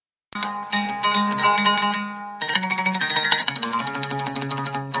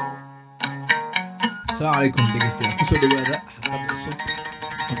Assalamu alaikum, dhegeystayaal. Kusoo dhawaada xalqad cusub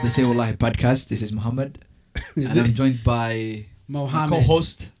of the Say Wallahi podcast. This is Muhammad, and I'm joined by my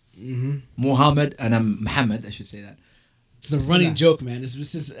co-host Muhammad, and I'm Muhammad. I should say that. It's a running joke, man. It's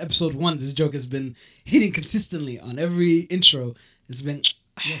since episode 1. This joke has been hitting consistently on every intro. It's been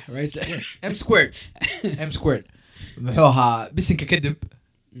right there. M squared. muxuu ahaa bisinka kadib.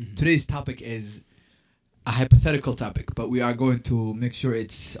 Today's topic is a hypothetical topic, but we are going to make sure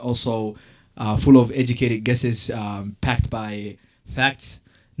it's also full of educated guesses, packed by facts,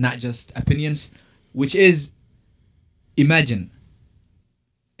 not just opinions, which is, imagine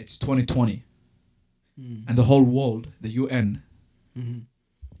it's 2020 and the whole world, the UN,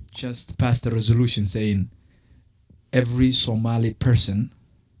 just passed a resolution saying every Somali person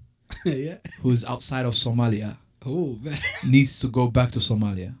who's outside of Somalia needs to go back to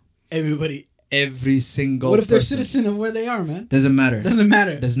Somalia. Every single What if they're person. citizen of where they are, man? Doesn't matter.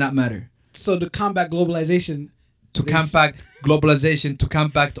 Does not matter. So to combat globalization, To combat globalization, to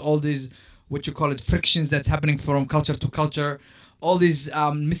combat all these, what you call it, frictions that's happening from culture to culture, all these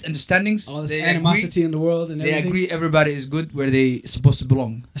misunderstandings. all this animosity in the world and They everything. agree everybody is good where they supposed to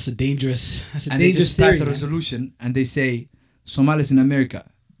belong. That's a dangerous And they just theory. pass a resolution and they say, Somalis in America,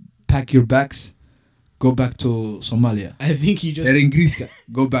 pack your bags, go back to Somalia. I think he just... They're in Greece,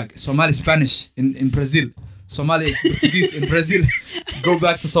 go back. Somali Spanish in Brazil. Somali Portuguese in Brazil, go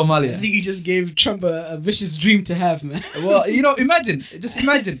back to I Somalia. think he just gave Trump a vicious dream to have, man. Well, imagine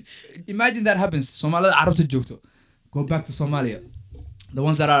that happens. Somalia Arab to joogto. Go back to Somalia. The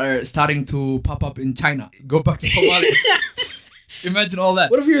ones that are starting to pop up in China, go back to Somalia. Imagine all that.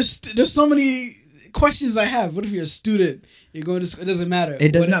 What if you're... There's so many questions I have. What if you're a student? You're going to school. It doesn't matter.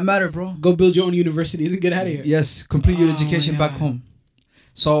 It does not matter, bro. Go build your own university and get out of here. Yes, complete your Oh education my back God. home.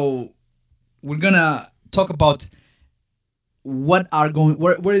 So we're gonna talk about what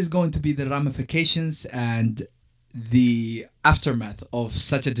is going to be the ramifications and the aftermath of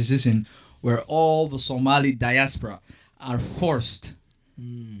such a decision where all the Somali diaspora are forced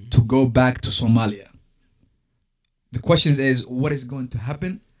to go back to Somalia. The question is, what is going to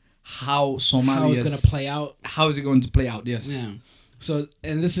happen? How Somalia How it's going to play out. How is it going to play out? Yes. Yeah. So,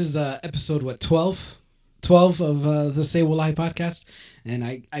 and this is the episode, 12? 12 of the Say Wallahi podcast. And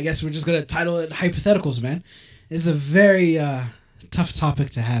I guess we're just going to title it Hypotheticals, man. It's a very tough topic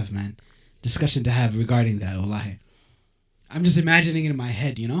to have, man. Discussion to have regarding that, Wallahi. I'm just imagining it in my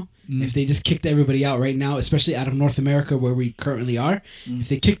head, you know? If they just kicked everybody out right now, especially out of North America where we currently are. If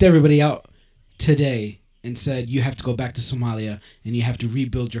they kicked everybody out today and said, you have to go back to Somalia and you have to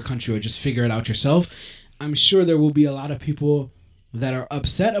rebuild your country or just figure it out yourself, I'm sure there will be a lot of people that are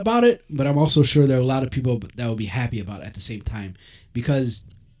upset about it, but I'm also sure there are a lot of people that will be happy about it at the same time, because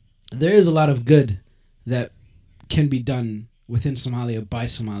there is a lot of good that can be done within Somalia by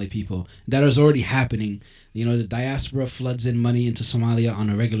Somali people that is already happening. You know, the diaspora floods in money into Somalia on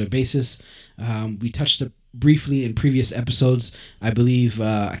a regular basis. We touched it briefly in previous episodes. I believe,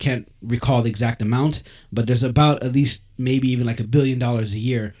 I can't recall the exact amount, but there's about at least maybe even like $1 billion a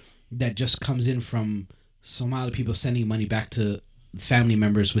year that just comes in from Somali people sending money back to family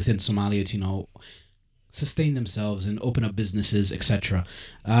members within Somalia to, you know, sustain themselves and open up businesses, etc.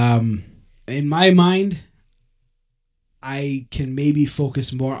 In my mind, I can maybe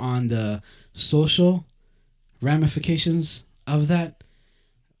focus more on the social ramifications of that.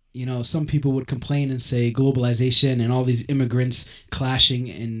 You know, some people would complain and say globalization and all these immigrants clashing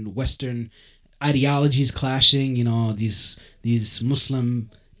and Western ideologies clashing, you know, these Muslim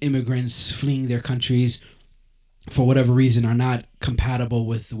immigrants fleeing their countries for whatever reason are not compatible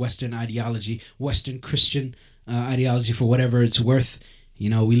with Western ideology, Western Christian ideology, for whatever it's worth. You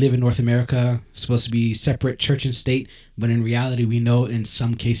know, we live in North America, supposed to be separate church and state, but in reality, we know in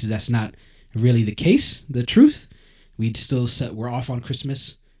some cases that's not really the case, the truth. We're off on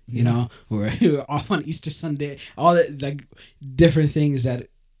Christmas, you know, we're off on Easter Sunday, all that, like different things that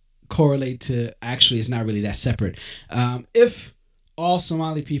correlate to actually it's not really that separate. If all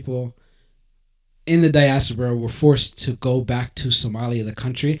Somali people in the diaspora were forced to go back to Somalia, the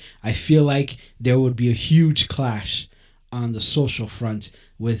country, I feel like there would be a huge clash on the social front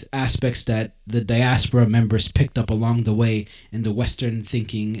with aspects that the diaspora members picked up along the way in the Western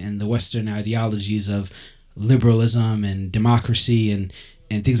thinking and the Western ideologies of liberalism and democracy and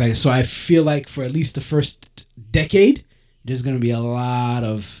things like that. So I feel like for at least the first decade, there's going to be a lot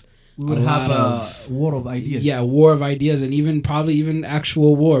of... We would have a war of ideas. Yeah, war of ideas, and probably even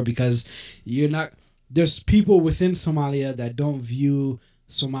actual war, because there's people within Somalia that don't view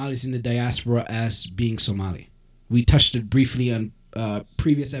Somalis in the diaspora as being Somali. We touched it briefly on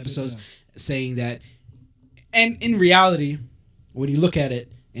previous episodes, saying that, and in reality, when you look at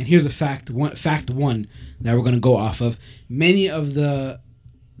it, and here's a fact one that we're going to go off of, many of the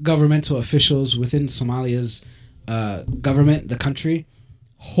governmental officials within Somalia's government, the country,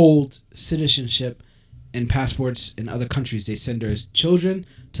 hold citizenship and passports in other countries. They send their children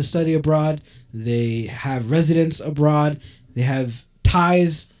to study abroad. They have residence abroad. They have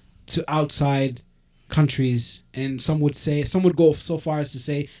ties to outside countries, and some would go so far as to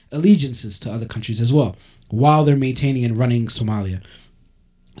say allegiances to other countries as well, while they're maintaining and running Somalia.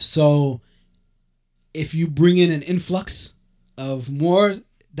 So if you bring in an influx of more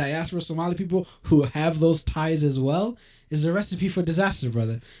diaspora Somali people who have those ties as well, is a recipe for disaster,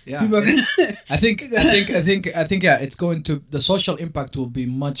 brother. Yeah, people are gonna I think yeah, it's going to, the social impact will be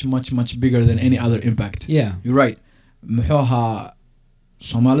much bigger than any other impact. Yeah, you're right. Muxuuha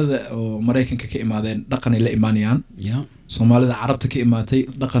Soomaalida oo Mareykanka ka imaadeen dhaqan ay la imaanayaan. Yeah. Soomaalida Carabta ka imaatay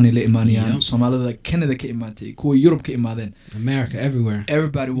dhaqan ay la imaanayaan. Soomaalida Canada ka imaatay, kuwa Europe ka imaadeen. America, everywhere.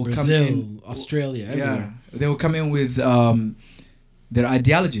 Everybody will Brazil, come in. Australia, everywhere. Yeah, they will come in with their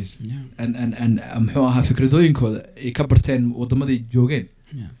ideologies. Yeah. And muxuuha fikradooyinkooda ay ka barteen wadamaday joogeen.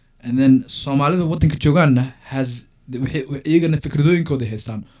 Yeah. And then Soomaalida wadanka joogaana has iyagana fikradooyinkooda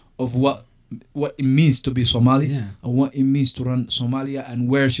haystaan of what it means to be Somali, yeah, and what it means to run Somalia, and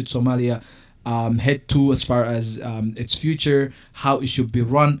where should Somalia head to as far as its future, how it should be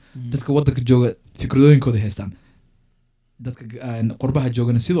run. Dadka wadanka jooga fikradooyinkooda haystaan, dadka qurbaha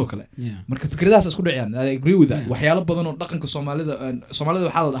joogana sidoo kale. Marka fikradahaas isku dhacayaan. I agree with that. Waxyaalo badan oo dhaqanka Soomaalida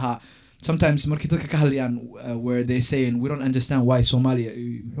waxaa la dhahaa sometimes markii dadka ka hadlayaan where they saying we don't understand why Somalia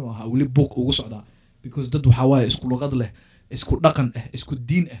muxuu ahaa wali buuq ugu socdaa, because dad waxa waaye isku luqad leh, isku dhaqan isku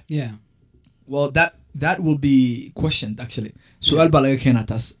diin yeah. Well, that will be questioned actually. Su'aal baa laga keenaa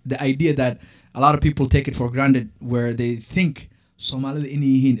taas. The idea that a lot of people take it for granted, where they think Soomaalida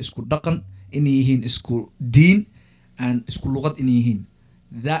inay yihiin isku dhaqan, inay yihiin isku diin, and isku luqad inay yihiin.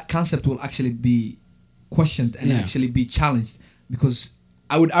 That concept will actually be questioned and actually be challenged, because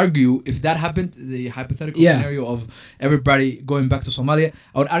I would argue if that happened, the hypothetical scenario of everybody going back to Somalia,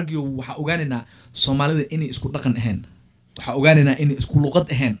 I would argue waxa ogaanina Soomaalida inay isku dhaqan ahayn, waxa ogaanina inay isku luqad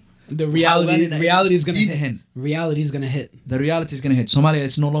ahayn. The reality is gonna hit. Reality is gonna hit. The reality is gonna hit. Somalia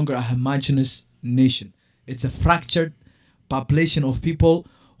is no longer a homogeneous nation. It's a fractured population of people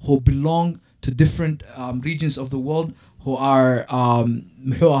who belong to different regions of the world, who are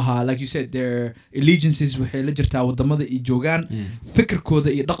like you said, their allegiances waxay la jirtaa wadamada ay joogaan,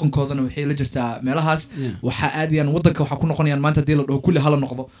 fikirkooda iyo dhaqankoodana waxay la jirtaa meelahaas. Waxa aadiyaan wadanka waxa ku noqonayaan maanta hadii la dhaho kulli hala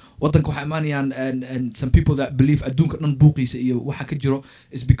noqdo wadanka waxa imaanayaan, and some people that believe adduunka dhan buuqiisa iyo waxa ka jiro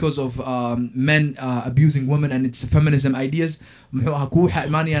is because of men abusing women and it's feminism ideas. Muxuu ahaa kuwa waxa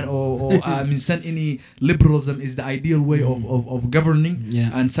imaanayaan oo aaminsan in liberalism is the ideal way of governing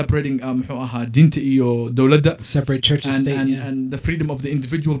and separating muxuu ahaa diinta iyo dawladda, separate church and state, and the freedom of the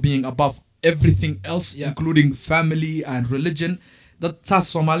individual being above everything else, including family and religion. That saas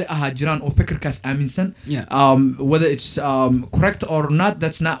Somali aha jiraan oo fikirkaas aaminsan. Whether it's correct or not,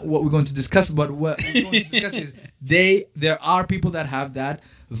 that's not what we're going to discuss, but what we're going to discuss is there are people that have that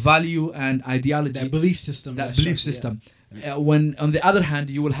value and ideology, that belief system. When on the other hand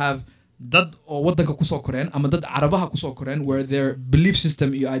you will have dad oo wadanka kusoo koreen ama dad carabaha kusoo koreen where their belief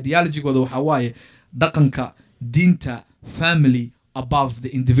system iyo ideologygooda waxa waaye dhaqanka, diinta, family above the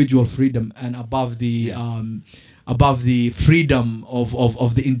individual freedom and above the freedom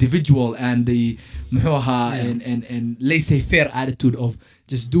of the individual and the and laissez-faire attitude of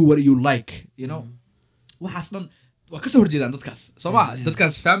just do what you like, you know. Waxaas dhan waa ka soo horjeedaan dadkaas soo ma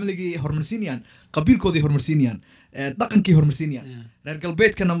dadkaas familygii horumarsiinayaan, qabiilkoodii horumarsiinayaan, dhaqankii horumarsiinayaan. Reer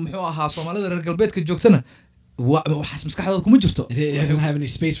galbeedkana muxuu ahaa Soomaalida reer galbeedka joogtana waxaas maskaxdooda kuma jirto. It doesn't have any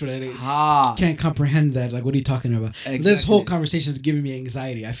space for that. Can't comprehend that. Like, what are you talking about? Exactly. This whole conversation is giving me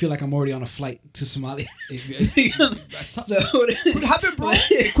anxiety. I feel like I'm already on a flight to Somalia. Could happen, bro.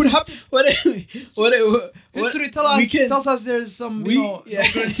 It could happen. History tells us there's some no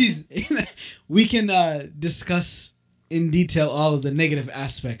guarantees. We can discuss in detail all of the negative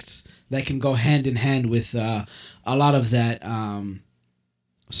aspects that can go hand in hand with a lot of that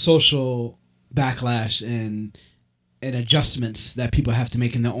social backlash and adjustments that people have to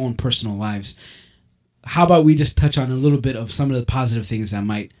make in their own personal lives. How about we just touch on a little bit of some of the positive things that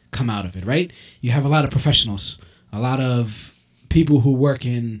might come out of it, right? You have a lot of professionals, a lot of people who work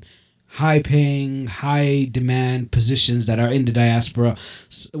in high-paying, high-demand positions that are in the diaspora,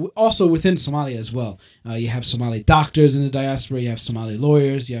 also within Somalia as well. You have Somali doctors in the diaspora, you have Somali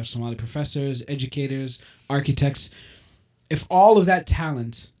lawyers, you have Somali professors, educators, architects. If all of that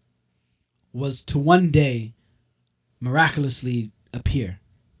talent was to one day miraculously appear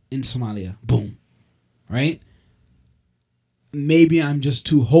in Somalia. Boom. Right? Maybe I'm just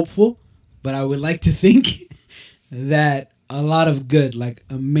too hopeful, but I would like to think that a lot of good, like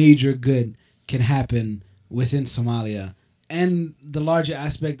a major good, can happen within Somalia. And the larger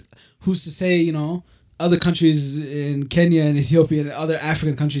aspect, who's to say, other countries in Kenya and Ethiopia and other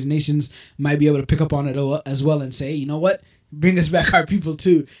African countries, nations might be able to pick up on it as well and say, you know what? Bring us back our people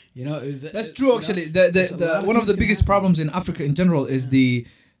too. That's true. Actually, the one of the biggest problems in Africa in general is the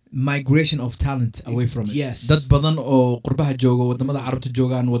migration of talent away from it. Yes. Dad badan oo qurbaha jooga wadamada carabta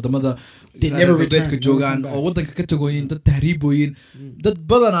joogaan wadamada never return, joogaan oo wadanka ka tagoyin dad tahriiboyin dad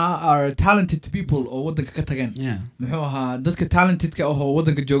badana are talented people oo wadanka ka tageen muxuu ahaa dadka talented ka oo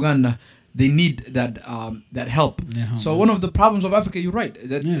wadanka joogaanna they need that help. So one of the problems of Africa, you're right,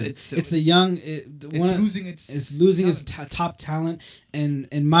 that it's losing its top talent. And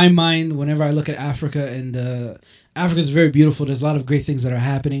in my mind, whenever I look at Africa, and Africa is very beautiful, there's a lot of great things that are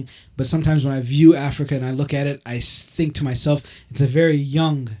happening. But sometimes when I view Africa and I look at it, I think to myself, it's a very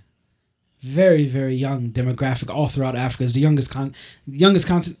young, very, very young demographic all throughout Africa. It's the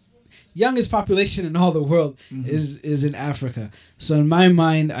youngest population in all the world is in Africa. So in my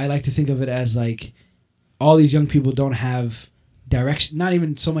mind, I like to think of it as like all these young people don't have direction, not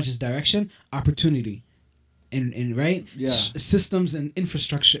even so much as direction, opportunity. In right? Systems and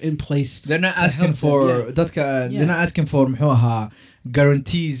infrastructure in place. They're not asking for they're not asking for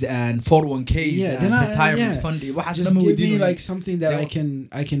guarantees and 401ks and retirement funding. Just give me like something that I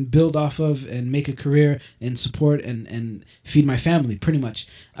can build off of and make a career and support and feed my family, pretty much.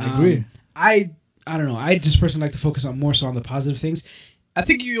 I agree. I don't know. I just personally like to focus on more so on the positive things. I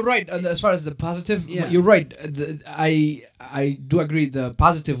think you're right as far as the positive. You're right. I do agree. The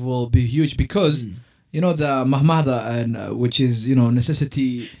positive will be huge because the mahmada, and which is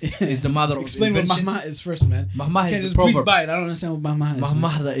necessity is the mother of Explain invention. what mahma is first, man. Mahma is the proverbs. I don't understand what mahma is.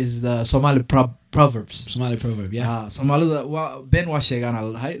 Mahmada is the Somali proverbs. Somali proverb, yeah. Somalida ben wa sheegan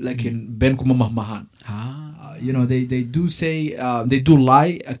al lakin ben kuma mahmahan. They do say they do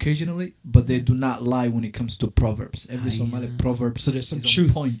lie occasionally, but they do not lie when it comes to proverbs. Every Somali proverb, so there's some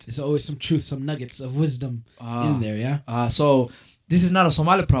truth. There's always some truth, some nuggets of wisdom in there, yeah. So this is not a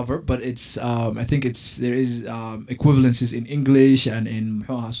Somali proverb, but it's I think there is equivalences in English and in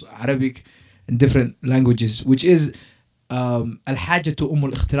Arabic and different languages, which is al-hajatu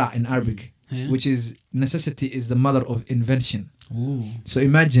al-ikhtira' in Arabic, which is necessity is the mother of invention. Ooh. So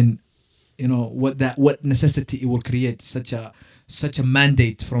imagine what necessity it will create, such a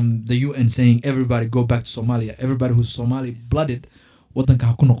mandate from the UN saying everybody go back to Somalia, everybody who's Somali blooded wadanka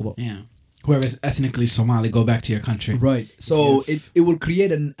ha ku noqdo. Whoever is ethnically Somali, go back to your country. Right. So it will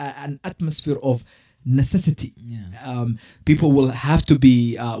create an atmosphere of necessity. People will have to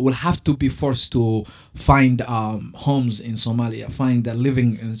be forced to find homes in Somalia, find a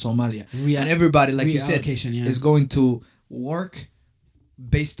living in Somalia, and everybody, like you said, is going to work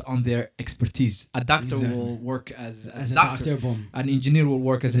based on their expertise. A doctor will work as a doctor. An engineer will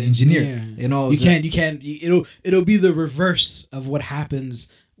work as an engineer. It'll be the reverse of what happens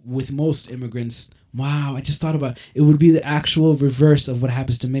with most immigrants. Wow, I just thought about it. Would be the actual reverse of what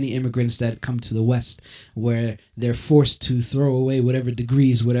happens to many immigrants that come to the West, where they're forced to throw away whatever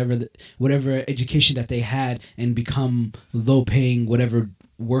degrees, whatever education that they had, and become low-paying whatever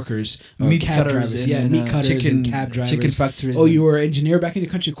workers, meat cutters, meat cutters and cab drivers, chicken factories. Oh, you were an engineer back in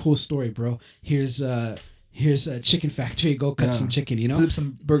your country? Cool story, bro. Here's a chicken factory. Go cut some chicken. Flip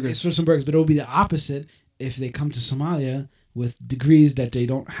some burgers. But it'll be the opposite if they come to Somalia with degrees that they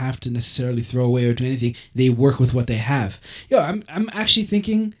don't have to necessarily throw away or do anything. They work with what they have. I'm actually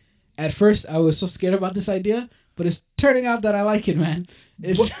thinking. At first, I was so scared about this idea, but it's turning out that I like it, man.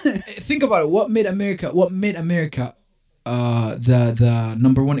 Think about it. What made America the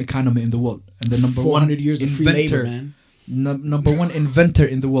number one economy in the world and the number 400 years inventor, of free labor, man. Number one inventor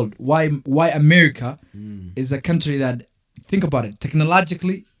in the world. Why America is a country that, think about it,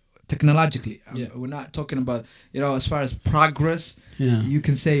 technologically, we're not talking about, as far as progress. You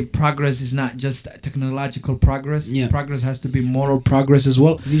can say progress is not just technological progress. Progress has to be moral progress as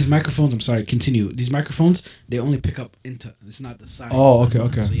well. These microphones, I'm sorry, continue. These microphones, they only pick up into, it's not the side. Oh,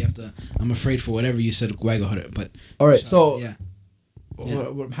 okay. So you have to, I'm afraid for whatever you said, but. All right, so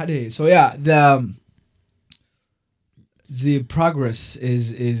the progress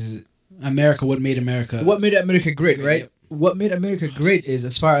is America. What made America great, right? Yep. What made America great is,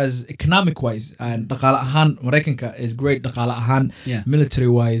 as far as economic wise, and dhaqaale ahaan Mareykanka is great, dhaqaale ahaan, military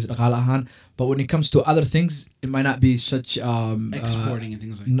wise, dhaqaale ahaan, but when it comes to other things, it might not be such exporting and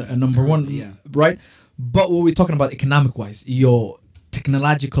things like that. Number one, right? But what we're talking about economic wise,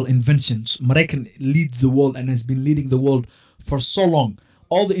 technological inventions. American leads the world and has been leading the world for so long.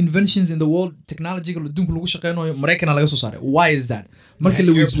 All the inventions in the world, technological, why is that? You had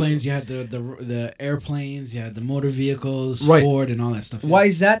airplanes, you had the airplanes, you had the motor vehicles, right. Ford and all that stuff. Why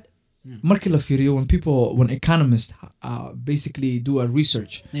is that? When economists basically do a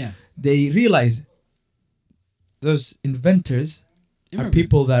research, they realize those inventors are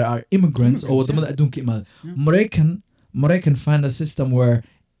people that are immigrants or Moroccan find a system where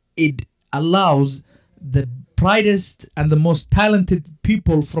it allows the brightest and the most talented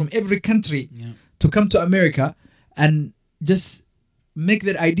people from every country to come to America and just make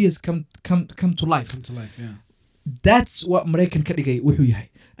their ideas come to life. That's what Moroccan kadigay wuxuu yahay.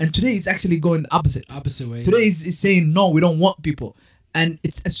 And today it's actually going opposite way. Today is saying no, we don't want people. And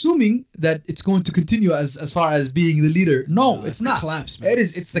it's assuming that it's going to continue as far as being the leader. No, it's not. Collapse, man. It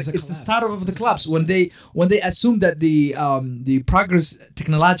is. It's the start of the collapse when they assume that the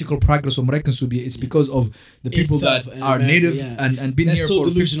technological progress of Moroccans will be, it's because of the people that are native and been here for.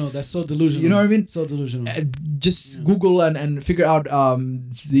 That's so delusional. You know what I mean? So delusional. Just Google and figure out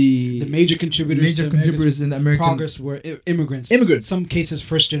the major contributors in the American progress were immigrants. Some cases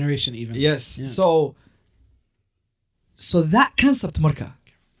first generation even. Yes. Yeah. So that concept, Marka,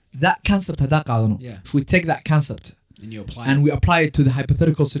 if we take that concept and we apply it to the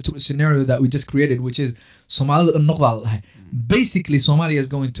hypothetical scenario that we just created, which is Somalia, basically Somalia is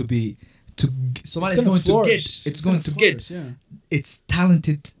going to be its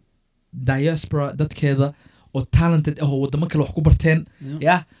talented diaspora dadkeeda oo talented wadamo kale wax ku barteen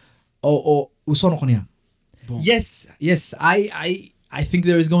oo soo noqonayaan. Yes, I think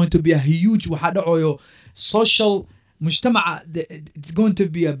there is going to be a huge waxa dhacayo social mujtamaca. It's going to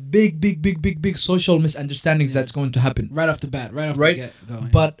be a big social misunderstandings that's going to happen right off the get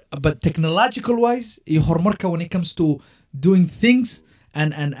going. But technological wise, horumarka when it comes to doing things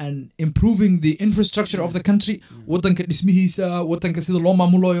and improving the infrastructure of the country, wadanka dhismihiisa, wadanka sida loo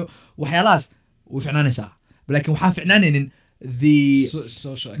maamulayo waxyaalahaas way ficnaanaysaa. Laakiin waxa ficnaanaynin the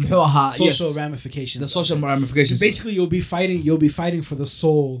social ramifications. The social ramifications. Basically, you'll be fighting for the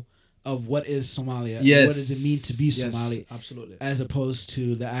soul of what is Somalia. Yes. And what does it mean to be Somali? Absolutely. As opposed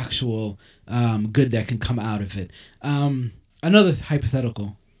to the actual good that can come out of it. Another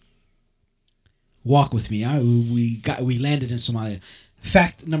hypothetical. Walk with me. We landed in Somalia.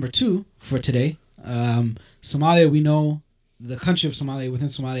 Fact number 2 for today. Somalia, we know the country of Somalia, within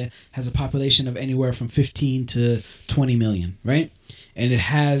Somalia, has a population of anywhere from 15 to 20 million, right? And it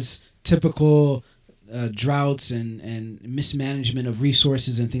has typical droughts and mismanagement of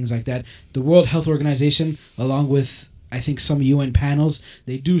resources and things like that. The World Health Organization, along with, I think, some UN panels,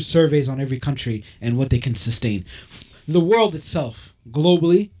 they do surveys on every country and what they can sustain. The world itself,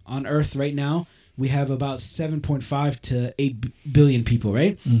 globally, on Earth right now, we have about 7.5 to 8 billion people,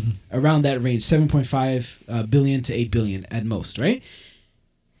 right? Mm-hmm. Around that range, 7.5 billion to 8 billion at most, right?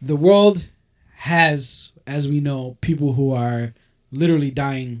 The world has, as we know, people who are literally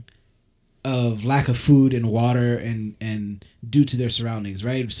dying of lack of food and water and due to their surroundings,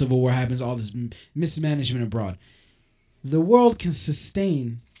 right? Civil war happens, all this mismanagement abroad. The world can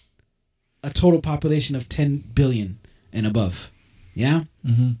sustain a total population of 10 billion and above, yeah?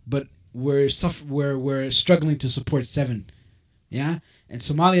 Mm-hmm. But we're struggling to support 7, yeah? And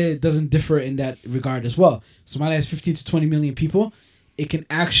Somalia doesn't differ in that regard as well. Somalia has 15 to 20 million people. It can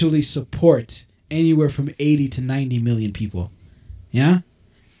actually support anywhere from 80 to 90 million people, yeah?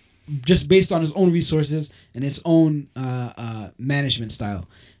 Just based on its own resources and its own management style.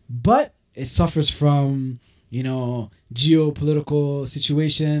 But it suffers from, geopolitical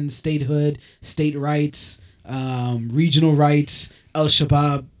situations, statehood, state rights, regional rights,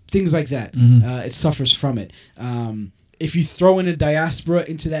 Al-Shabaab, things like that. Mm-hmm. It suffers from it. If you throw in a diaspora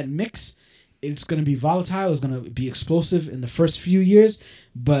into that mix, it's going to be volatile. It's going to be explosive in the first few years.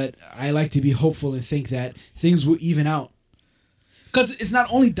 But I like to be hopeful and think that things will even out. Because it's not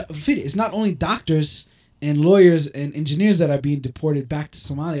only doctors and lawyers and engineers that are being deported back to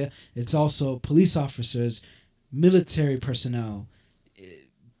Somalia. It's also police officers, military personnel,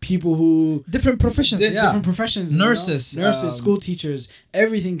 people who different professions, different professions, nurses, school teachers.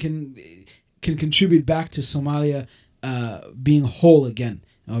 Everything can contribute back to Somalia being whole again,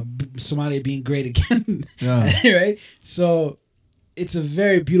 or Somalia being great again. Right. So it's a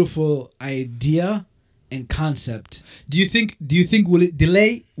very beautiful idea and concept. Do you think will it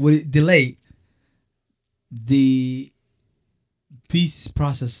delay the peace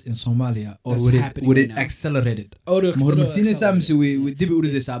process in Somalia, or would it accelerate it? When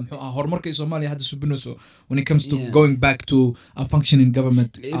it comes to going back to a functioning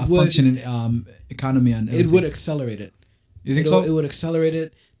government, functioning economy, and everything. It would accelerate it. You think so? It would accelerate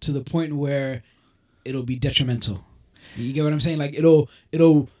it to the point where it'll be detrimental. You get what I'm saying? Like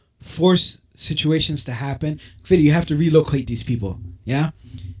it'll force situations to happen. Fiddy, you have to relocate these people. Yeah?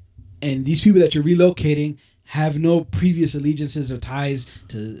 And these people that you're relocating have no previous allegiances or ties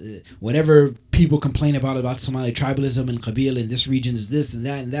to whatever people complain about Somali tribalism and Qabil in this region is this and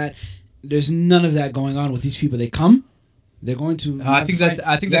that and that. There's none of that going on with these people. They come, they're going to. I think that's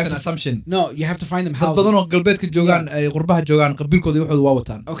an assumption. No, you have to find them dad housing. badan oo galbeedka joogaan ay qurbaha joogaan qabiilkooda waxooda waa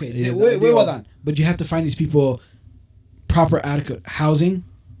wataan. Okay, wait, hold on. But you have to find these people proper adequate housing.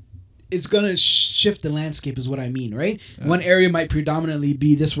 It's gonna shift the landscape, is what I mean, right? One area might predominantly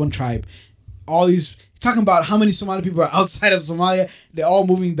be this one tribe. All these talking about how many Somali people are outside of Somalia, they're all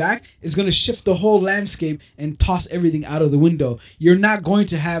moving back. It's gonna shift the whole landscape and toss everything out of the window. You're not going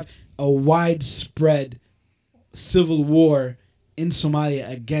to have a widespread civil war in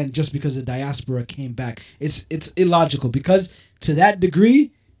Somalia again just because the diaspora came back. It's illogical because to that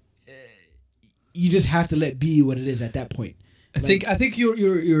degree, you just have to let be what it is at that point. I think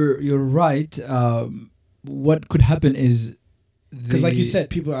you're right. What could happen is because, like you said,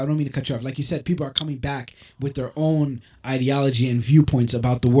 people. I don't mean to cut you off. Like you said, people are coming back with their own ideology and viewpoints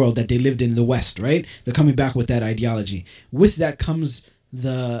about the world that they lived in the West. Right? They're coming back with that ideology. With that comes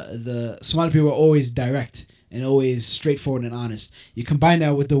the Somali people are always direct and always straightforward and honest. You combine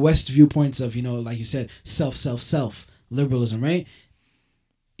that with the West viewpoints of, like you said, self liberalism. Right?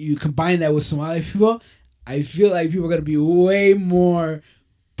 You combine that with Somali people. I feel like people are going to be way more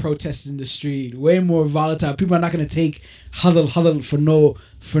protests in the street, way more volatile. People are not going to take huddle for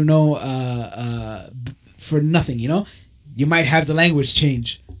nothing, You might have the language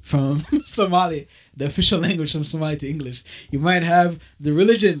change from Somali, the official language from Somali to English. You might have the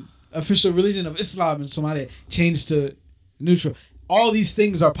official religion of Islam in Somalia change to neutral. All these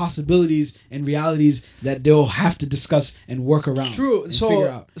things are possibilities and realities that they'll have to discuss and work around. True. And figure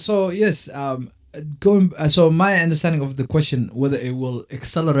out. So yes, so my understanding of the question whether it will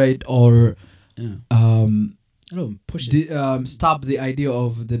accelerate or push it. Stop the idea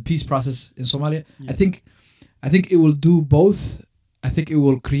of the peace process in Somalia. I think it will do both. I think it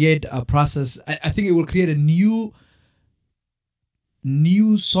will create a process. I think it will create a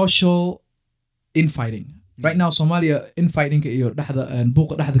new social infighting. Right now Somalia infighting iyo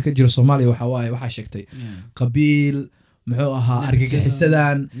buuqa dhexda ka jira Somalia waxa sheegtay qabiil muxuu ahaa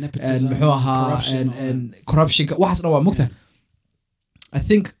argagixisadan muxuu ahaa and corruption waxaasna waa mugta. I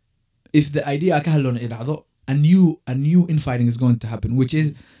think if the idea ka hadloon ay dhacdo a new infighting is going to happen, which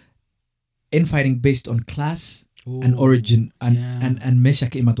is infighting based on class and origin and meesha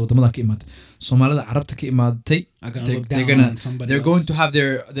ka imaad wadamada ka imaad Soomaalida Carabta ka imaaday they're going to have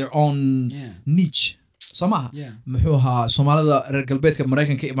their own niche. Somaha muxuu ahaa Soomaalida reer galbeedka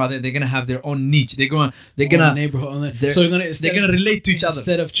Mareykanka ka imaaday they're going to have their own niche. They're going neighborhood. So they're going to relate to each other.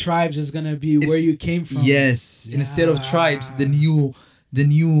 Instead of tribes is going to be where you came from. Yes, instead of tribes the new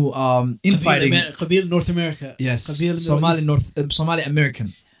infighting Qabil North America. Yes, Somali American.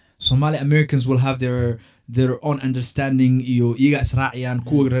 Somali Americans will have their own understanding. iyaga israaciyaan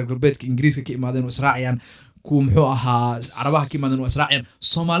kuwa reer galbeedka Ingiriiska ka imaadeen israaciyaan kuwa muxuu ahaa Carabaha ka imaadeen israaciyaan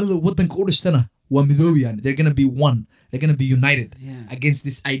Soomaalida wadanka u dhashtana waa midoobayaan. They're going to be one. They're going to be united against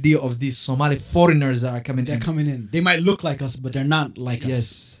this idea of these Somali foreigners that are coming in. They're coming in. They might look like us, but they're not like us.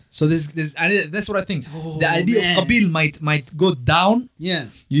 Yes. So that's what I think. The idea of Qabil might go down. Yeah.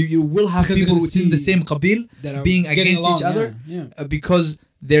 You will have because people within the same Qabil being against each other because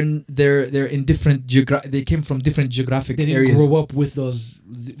they're in different they came from different geographic areas. They didn't grow up with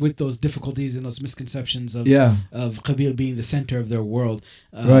those difficulties and those misconceptions of Qabil being the center of their world,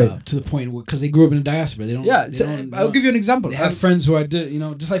 right? To the point because they grew up in a diaspora. They don't. Yeah, I'll give you an example. They have friends who are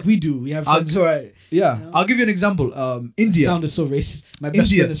just like we do. We have friends who are. Yeah, I'll give you an example. India. Sounded so racist. My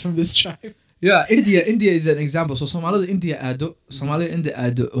best friend is from this tribe. Yeah, India is an example. So Somalida India aado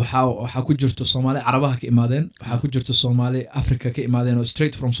waxa ku jirto Somali Carabaha ka imaadeen, waxa ku jirto Somali Africa ka imaadeen oo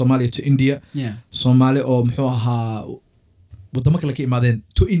straight from Somalia to India. Yeah. Somali oo muxuu ahaa wadamo kale ka imaadeen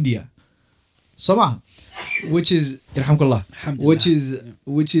to India. Soma, which is irhamkullah, which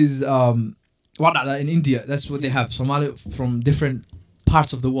is what in India. That's what they have. Somali from different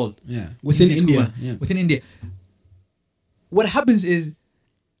parts of the world. Yeah. Within India. Within India. What happens is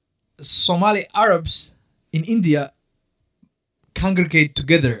Somali Arabs in India congregate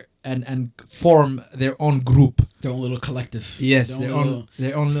together and form their own group, their own little collective. Yes, their own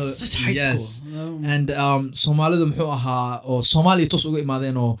little. Such high school. And Somalida muxuu ahaa oo Somali tos uga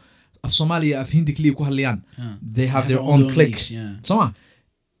imaadeen oo af Somalia af Hindi kaliya ku hadlayaan. They have their own clique. Yeah. Soma,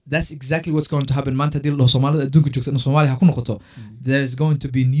 that's exactly what's going to happen. Maanta hadii la dhaho Soomaalida adduunka joogta in Soomaaliya ha ku noqoto, there's going to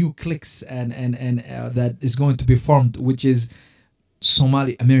be new cliques and that is going to be formed, which is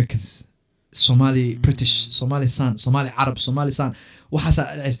Somali Americans, Somali British, Somali San, Somali Arab, Somali San.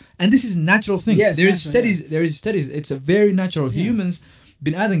 And this is a natural thing. Yes, there is natural, studies. There is studies. It's a very natural. Humans,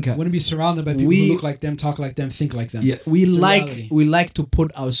 bin Adanka. Want to be surrounded by people who look like them, talk like them, think like them. Yeah, we like to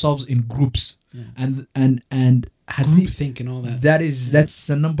put ourselves in groups, and group think and all that. That's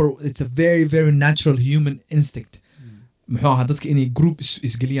the number. It's a very very natural human instinct. محوها dadka inay group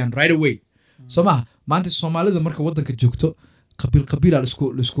isgeliyaan right away. So maanta Soomaalida marka wadanka joogto qabiil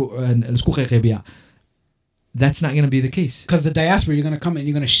isku qaybiyaa. That's not going to be the case. Because the diaspora, you're going to come and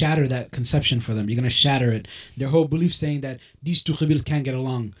you're going to shatter that conception for them. You're going to shatter it. Their whole belief saying that these two qabil can't get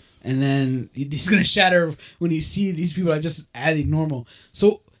along. And then it's going to shatter when you see these people are just adding normal.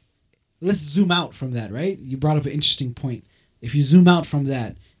 So let's zoom out from that, right? You brought up an interesting point. If you zoom out from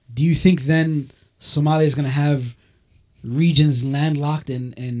that, do you think then Somalia is going to have regions landlocked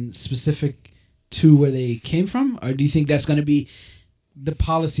and specific to where they came from? Or do you think that's going to be the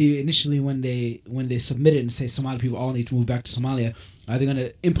policy initially when they submit it and say Somali people all need to move back to Somalia? Are they going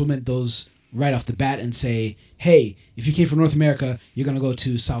to implement those right off the bat and say, hey, if you came from North America, you're going to go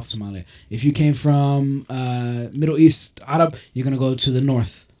to South Somalia. If you came from Middle East Arab, you're going to go to the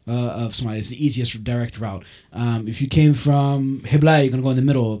north of Somalia. It's the easiest direct route. If you came from Hibla, you're going to go in the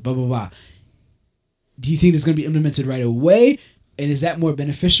middle, blah, blah, blah. Do you think it's going to be implemented right away? And is that more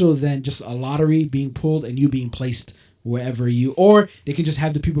beneficial than just a lottery being pulled and you being placed wherever you, or they can just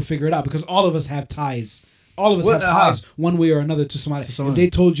have the people figure it out, because all of us have ties. All of us have ties one way or another to Somalia. If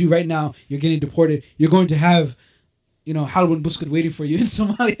they told you right now you're getting deported, you're going to have, Halwan Buskud waiting for you in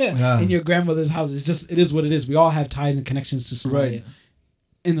Somalia in your grandmother's house. It is what it is. We all have ties and connections to Somalia. Right.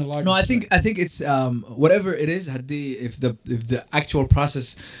 In the large. No, I think it's whatever it is. If the actual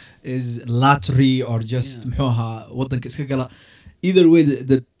process is lottery or just either way,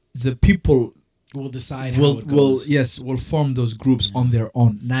 the people will decide will form those groups on their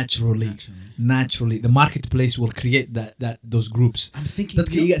own naturally. The marketplace will create those groups. I'm thinking,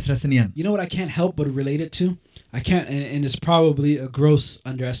 you know what I can't help but relate it to? I can't, and it's probably a gross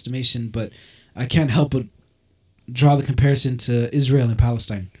underestimation, but I can't help but draw the comparison to Israel and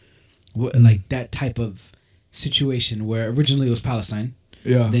Palestine. Like that type of situation where originally it was Palestine.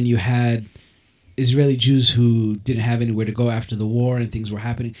 Yeah. Then you had Israeli Jews who didn't have anywhere to go after the war and things were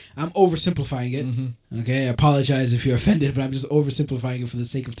happening. I'm oversimplifying it. Okay, I apologize if you're offended, but I'm just oversimplifying it for the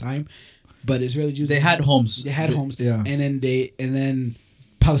sake of time. But Israeli Jews, they had homes. Yeah. And then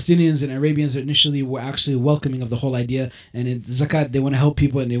Palestinians and Arabians initially were actually welcoming of the whole idea. And in zakat, they want to help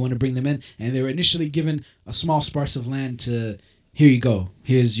people and they want to bring them in. And they were initially given a small sparse of land to, here you go.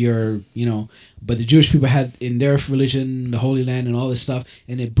 Here's your, But the Jewish people had in their religion the Holy Land and all this stuff,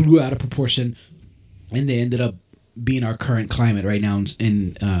 and it blew out of proportion. And they ended up being our current climate right now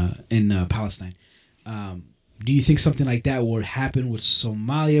in Palestine. Do you think something like that would happen with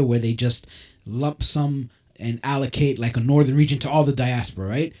Somalia, where they just lump sum and allocate like a northern region to all the diaspora,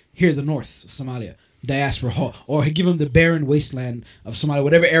 right? Here, the north of Somalia, diaspora, or give them the barren wasteland of Somalia,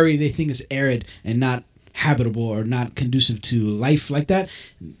 whatever area they think is arid and not habitable or not conducive to life like that.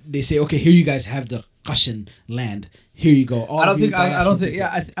 They say, okay, here you guys have the Qashin land. Here you go. I don't think that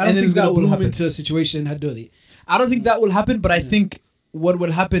will happen. Into a situation. I don't think that will happen, but I think what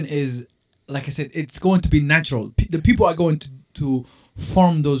will happen is, like I said, it's going to be natural. The people are going to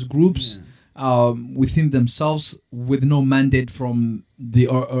form those groups within themselves with no mandate from the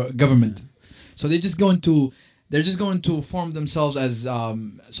government. So they're just going to form themselves as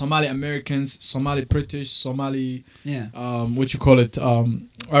Somali Americans, Somali British, Somali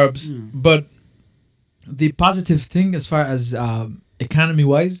Arabs. But the positive thing as far as economy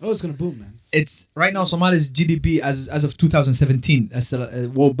wise, it's gonna boom, man. It's right now Somalia's GDP as of 2017, as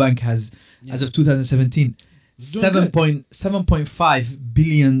the World Bank has as of 2017, $7.5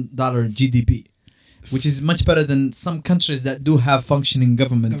 billion GDP, which is much better than some countries that do have functioning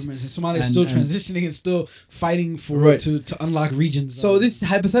governments. Somalia is still transitioning and still fighting for to unlock regions. So this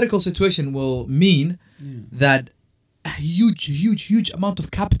hypothetical situation will mean that a huge amount of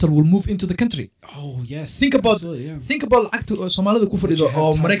capital will move into the country. Oh yes. Think about lacagta Soomaalida ku fadhido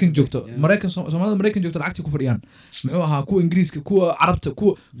oo Mareykan joogto. Soomaalida Mareykan joogto lacagta ku fadhiyaan. Muxuu ahaa kuwa Ingiriiska, kuwa Carabta,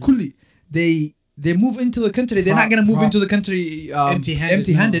 kuwa kulli they move into the country. They're not going to move into the country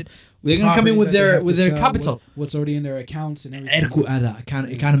empty-handed. They're going to come in with their capital. What's already in their accounts and everything.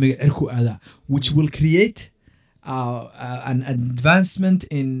 Economy which will create an advancement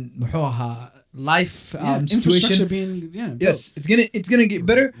in life situation. Infrastructure being Yes, it's gonna get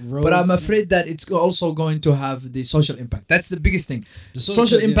better, roads, but I'm afraid that it's also going to have the social impact. That's the biggest thing. The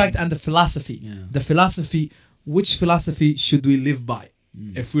social impact and the philosophy. Yeah. The philosophy. Which philosophy should we live by?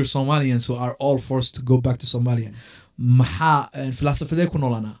 If we're Somalians who are all forced to go back to Somalia, philosophy they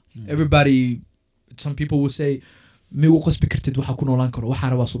kunolana. Everybody, some people will say, "Me uqasbi kartid waxa kunolan karo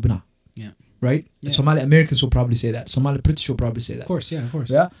waxana waa subina." Yeah. Right? Yeah. Somali Americans will probably say that. Somali British will probably say that. Of course, yeah, of course.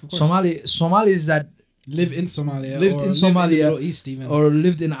 Yeah. Of course. Somalis that live in Somalia, lived or in Somalia, live in the Middle East even, or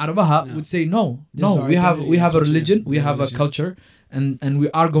lived in Arabaha would say no. We have a religion, we have a culture, and we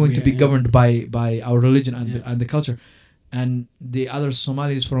are going to be governed by our religion and the culture. And the other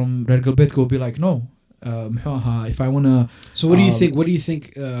Somalis from Red Galbetka will be like, no. If I wanna. So what do you think? What do you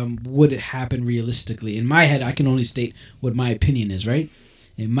think would happen realistically? In my head, I can only state what my opinion is. Right.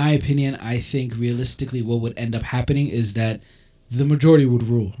 In my opinion, I think realistically, what would end up happening is that the majority would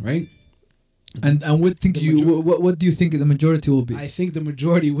rule. Right. And what do you think the majority will be? I think the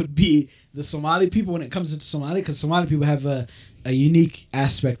majority would be the Somali people when it comes to Somali, because Somali people have a unique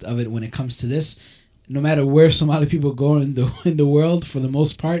aspect of it when it comes to this. No matter where Somali people go in the world, for the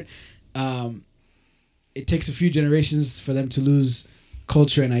most part, it takes a few generations for them to lose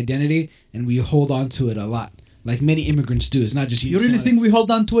culture and identity, and we hold on to it a lot, like many immigrants do. It's not just you really think we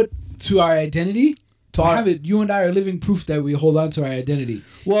hold on to it, to our identity? You and I are living proof that we hold on to our identity.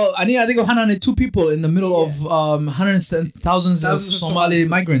 Well, I think of two people in the middle of hundreds and thousands of Somali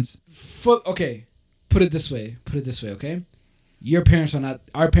migrants. Okay, put it this way. Okay,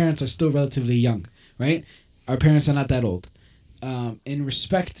 our parents are still relatively young, right? Our parents are not that old. In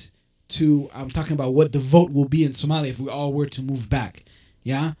respect to, I'm talking about what the vote will be in Somalia if we all were to move back.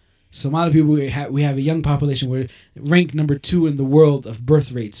 Yeah, Somali people, we have a young population. We're ranked number 2 in the world of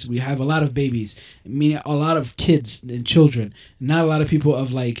birth rates. We have a lot of babies, meaning a lot of kids and children. Not a lot of people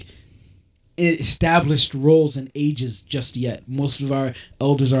of like established roles and ages just yet. Most of our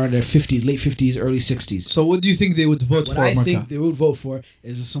elders are in their 50s, late 50s, early 60s. So what do you think they would vote for? What I think they would vote for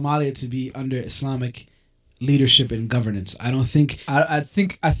is Somalia to be under Islamic leadership and governance. I don't think. I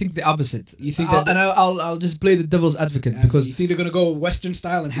think the opposite. You think that? And I'll just play the devil's advocate because you think they're gonna go Western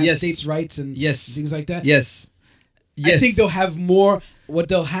style and have states' rights and things like that. Yes. I think they'll have more. What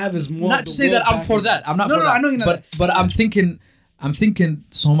they'll have is more. Not to say that I'm for that. I'm not for that. I know you're not. But I'm thinking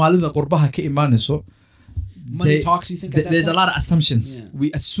Somalida qurbaha ka imanayso. Money talks. You think there's a lot of assumptions. Yeah.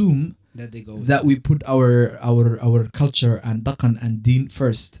 We assume that they go that we put our culture and daqan and deen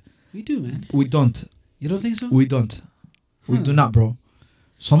first. We do, man. We don't. You don't think so? We don't. We do not, bro.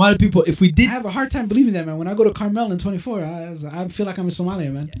 Somali people, if we did... I have a hard time believing that, man. When I go to Carmel in 24, I feel like I'm in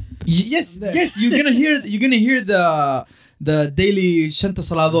Somalia, man. Yes, you're gonna hear the daily Shanta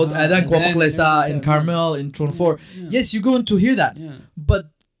Saladot Adan Kwamaklesa in Carmel in 24. Yes, you're going to hear that. Yeah.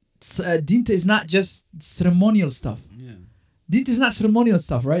 But Dinta is not just ceremonial stuff. Yeah. Dinta is not ceremonial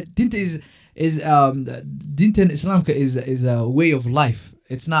stuff, right? Dinta is Dinta in Islam is a way of life.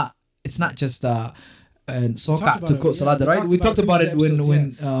 It's not just and soka to quote Salah, right? We talked about it when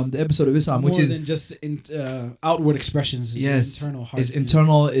the episode of Islam, which is more than just outward expressions. Yes, internal heart, it's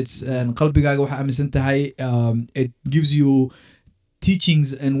internal. It's qalbigaaga waxa aaminsan tahay. It gives you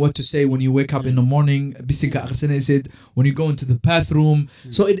teachings and what to say when you wake up in the morning. Bisinka akhrisanaysid when you go into the bathroom.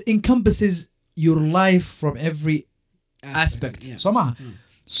 So it encompasses your life from every aspect.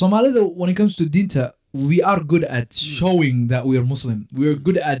 Somalida, when it comes to Dinta, we are good at showing that we are Muslim. We are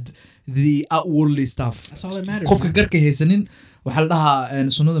good at the outwardly stuff. That's all that matters. qofka garka haysanin waxa la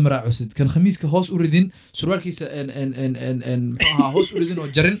dhahaa sunnada maraacusid kan khamiiska hoos u ridin surwaalkiisa en hoos u ridin oo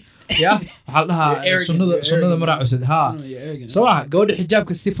jarin ya waxa la dhahaa sunnada maraacusid ha sawa gabadha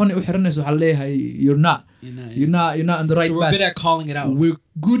xijaabka si funny u xiranayso waxa la leeyahay you're not on the right path. So we're good at calling it out.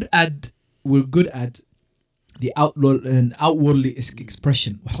 We're good at the outwardly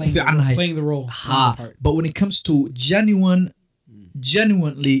expression playing the role. But when it comes to genuinely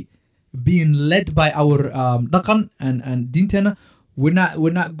being led by our daqan and dintena, we're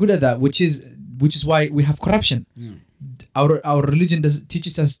not good at that, which is why we have corruption. Our religion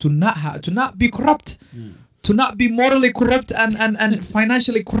teaches us to not be corrupt, to not be morally corrupt and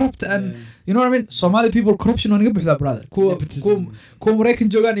financially corrupt, and you know what I mean. Somali people corruption wanaga buxda, brother. Kuwa Mareykan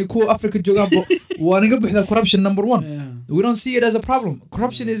joogan iyo kuwa Africa joogan wanaga buxda corruption number 1. We don't see it as a problem.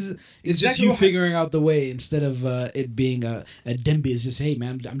 Corruption is just you figuring out the way instead of it being a dembe. It's just, hey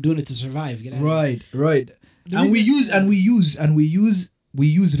man, I'm doing it to survive. Get out right. And we use religion. We use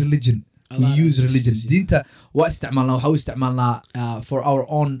religion. Dinta wa isticmaalna waxa u isticmaalna for our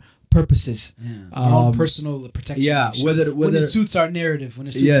own purposes. Our own personal protection. Yeah, whether when it suits our narrative, when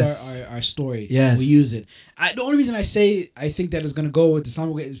it suits our story, we use it. The only reason I think that is going to go with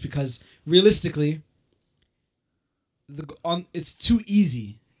Islamophobia is because realistically, it's too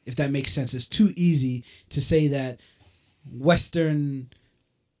easy. If that makes sense, it's too easy to say that Western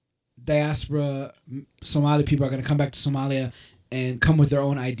diaspora Somali people are going to come back to Somalia and come with their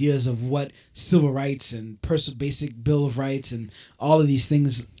own ideas of what civil rights and basic Bill of Rights and all of these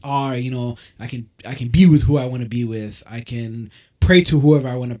things are. You know, I can be with who I want to be with. I can pray to whoever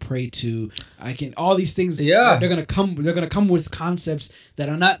I want to pray to. I can all these things. Yeah, they're gonna come with concepts that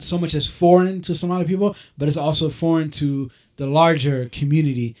are not so much as foreign to Somali people, but it's also foreign to the larger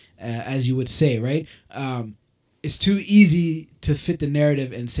community, as you would say, right? It's too easy to fit the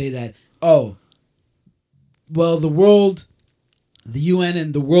narrative and say that, oh, well, the world, the UN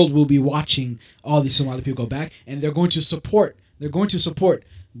and the world will be watching all these Somali people go back, and they're going to support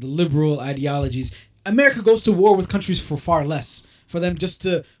the liberal ideologies. America goes to war with countries for far less, for them just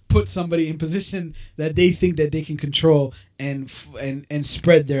to put somebody in position that they think that they can control and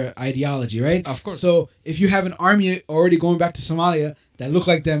spread their ideology, right? Of course. So if you have an army already going back to Somalia that look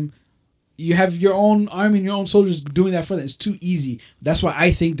like them, you have your own army and your own soldiers doing that for them. It's too easy. That's why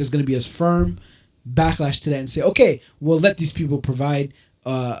I think there's going to be a firm backlash to that and say, okay, we'll let these people provide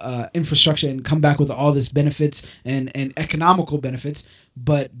infrastructure and come back with all this benefits and economical benefits.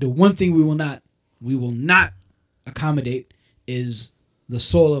 But the one thing we will not accommodate is the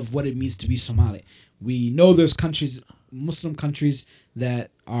soul of what it means to be Somali. We know there's countries, Muslim countries,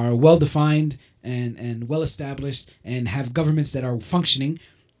 that are well defined and well established and have governments that are functioning.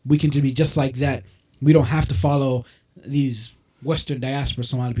 We can be just like that. We don't have to follow these Western diaspora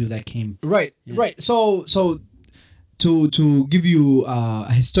Somali people that came. Right. So to give you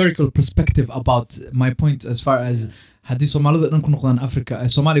a historical perspective about my point as far as hadii Somalida dhan ku noqdaan Africa,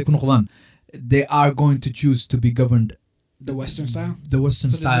 Somalia ku noqdaan, they are going to choose to be governed the Western style. The Western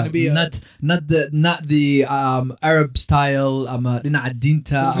style, not the Arab style. Dhinaca diinta.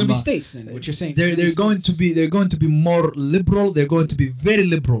 So it's going to be states then. What you're saying? They're going to be more liberal. They're going to be very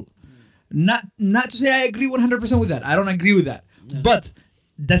liberal. Not to say I agree 100% with that. I don't agree with that. Yeah. But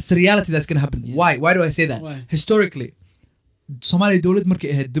that's the reality that's going to happen. Yeah. Why do I say that? Why? Historically, Somalia dawlad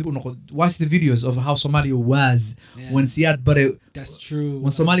markay ahayd dib u noqod. Watch the videos of how Somalia was when Siad Barre. That's true.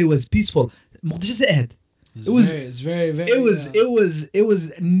 When Somalia was peaceful. Moqdisho se ahayd. It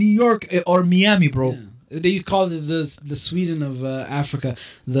was New York or Miami, bro. Yeah. They call it the Sweden of Africa,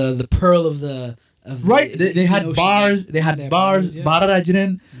 the pearl of the right. They had bars. They had bars. Barara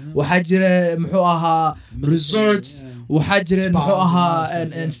jiren, waxaa jira muxuu ahaa resorts, waxaa jira muxuu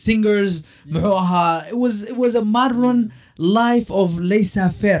ahaa and singers, muxuu ahaa. It was a modern life of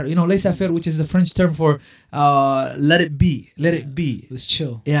laissez-faire. You know, laissez-faire, which is the French term for let it be. It was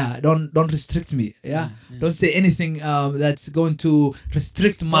chill. Yeah, don't restrict me. Yeah. Don't say anything that's going to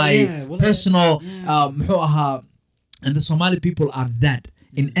restrict my personal and the Somali people are that.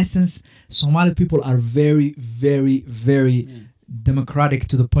 In essence, Somali people are very, very, very democratic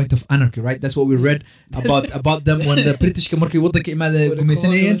to the point of anarchy, right? That's what we read about them when the British markii wadanka imaada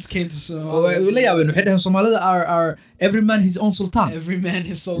gumaysanayeen came to Somalia. Somalida are every man his own sultan. Every man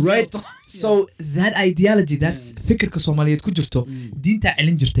his own right? sultan. So that ideology, that's fikirka Soomaaliyeed ku jirto, diinta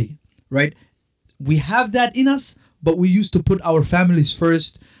celin jirtay, right? We have that in us, but we used to put our families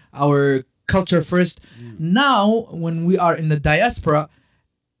first, our culture first. Now, when we are in the diaspora,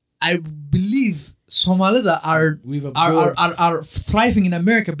 I believe Somalida are thriving in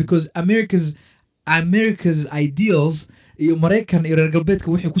America because America's ideals Maraykan iyo reer galbeedka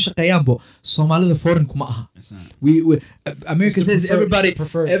waxay ku shaqeeyaanbo Somalida foreign kuma aha. America says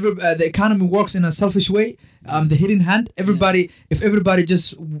the economy works in a selfish way. The hidden hand. If everybody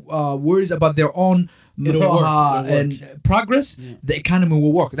just worries about their own and progress, the economy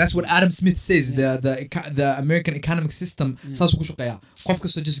will work. That's what Adam Smith says. The American economic system saas ku shaqeeya. Qof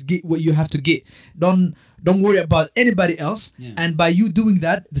kasta just get what you have to get. Don't worry about anybody else. And by you doing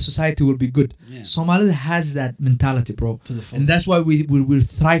that, the society will be good. Somalia has that mentality, bro. And that's why we're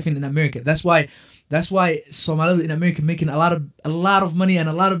thriving in America. That's why Somalia in America making a lot of money and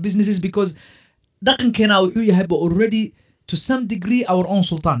a lot of businesses because dhaqankeena wuxuu yahay already to some degree our own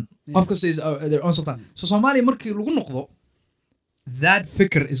sultan. Of course is their own sultan. So Somalia markii lagu noqdo, that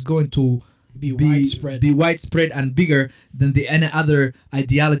fikr is going to be widespread and bigger than any other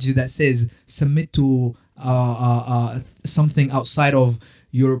ideology that says submit to something outside of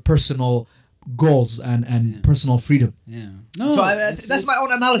your personal goals and personal freedom. No, so that's my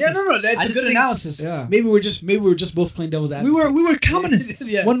own analysis. That's a good analysis. Maybe we're just both playing devil's advocate. We were communists.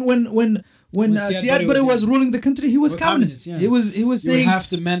 when Siad Barre was ruling the country, he was communist. Yeah. He was saying you have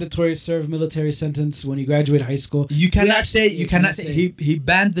to mandatory serve military sentence when you graduate high school. You cannot say he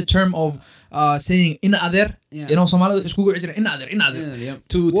banned the term of saying in other. Yeah. You know, Somalia is in other. Yeah.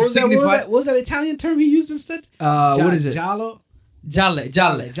 To signify. What was that Italian term he used instead? What is it? Giallo.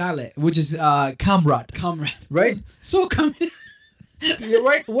 Jalle, which is comrade, right? So You're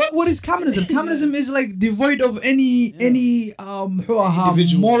right. What is communism? Communism is like devoid of any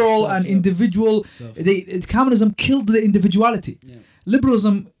moral and individual. Communism killed the individuality. Yeah.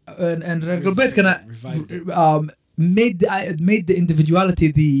 Liberalism and made the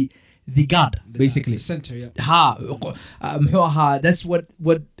individuality the god, basically. The center, yeah. That's what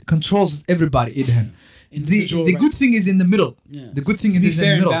controls everybody. The good thing is in the middle. Yeah. The good thing is in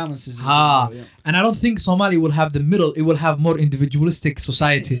the middle. Balance is And I don't think Somalia will have the middle. It will have more individualistic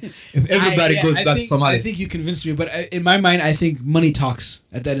society if everybody goes back to Somalia. I think you convinced me, but in my mind, I think money talks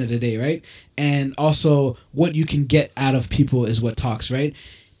at the end of the day, right? And also what you can get out of people is what talks, right?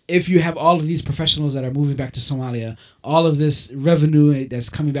 If you have all of these professionals that are moving back to Somalia, all of this revenue that's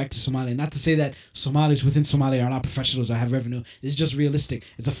coming back to Somalia, not to say that Somalis within Somalia are not professionals that have revenue, it's just realistic.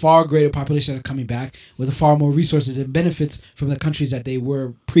 It's a far greater population that are coming back with a far more resources and benefits from the countries that they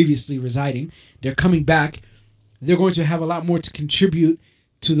were previously residing. They're coming back. They're going to have a lot more to contribute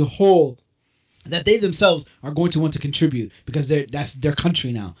to the whole that they themselves are going to want to contribute because that's their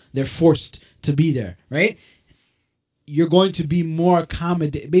country now. They're forced to be there, right? You're going to be more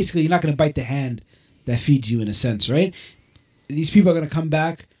accommodated. Basically, you're not going to bite the hand that feeds you in a sense, right? These people are going to come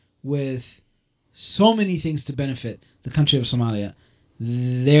back with so many things to benefit the country of Somalia.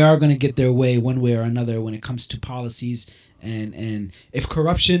 They are going to get their way one way or another when it comes to policies. And if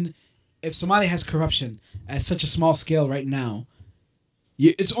Somalia has corruption at such a small scale right now,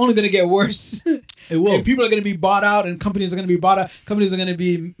 it's only going to get worse. It will. And people are going to be bought out, and companies are going to be bought out. Companies are going to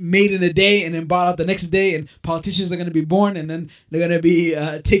be made in a day and then bought out the next day, and politicians are going to be born and then they're going to be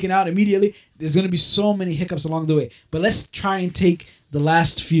taken out immediately. There's going to be so many hiccups along the way. But let's try and take the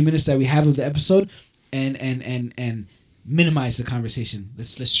last few minutes that we have of the episode and minimize the conversation.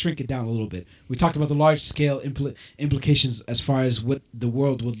 Let's shrink it down a little bit. We talked about the large scale implications as far as what the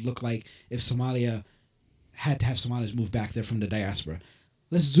world would look like if Somalia had to have Somalis move back there from the diaspora.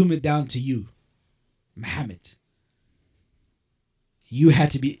 Let's zoom it down to you, Mohammed. You had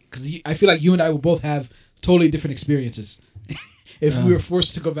to be, because I feel like you and I will both have totally different experiences if we were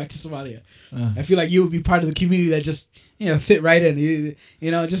forced to go back to Somalia. I feel like you would be part of the community that just fit right in.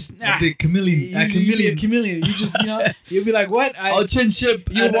 Just a big chameleon. Chameleon. You just you'd be like, what? I'll chinship.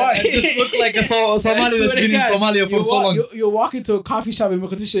 You just look like a Somali that's been in Somalia for so long. You'll walk into a coffee shop in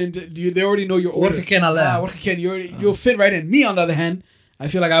Mogadishu and they already know your order. You'll fit right in. Me, on the other hand, I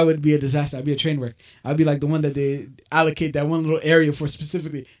feel like I would be a disaster. I'd be a train wreck. I'd be like the one that they allocate that one little area for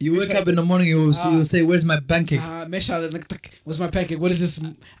specifically. You wake up in the morning, you will say, "Where's my pancake? What's my pancake? What is this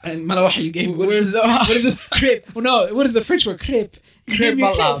malawaha you gave me? What is this crepe? Oh no, what is the French word? Crepe. Crepe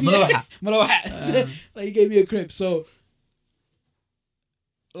malawaha. Malawaha. Like you gave me a crepe. So,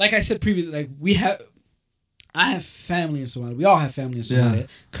 like I said previously, I have family in Somalia. We all have family in Somalia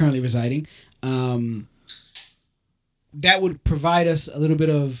currently residing. That would provide us a little bit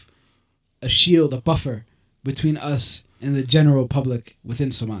of a shield, a buffer between us and the general public within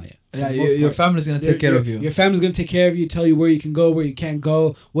Somalia. Yeah, your family's going to take care of you. Your family's going to take care of you, tell you where you can go, where you can't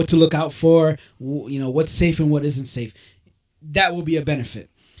go, what to look out for, what's safe and what isn't safe. That will be a benefit.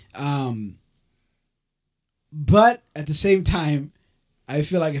 But at the same time, I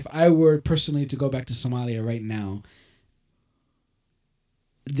feel like if I were personally to go back to Somalia right now,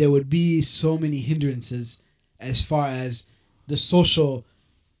 there would be so many hindrances as far as the social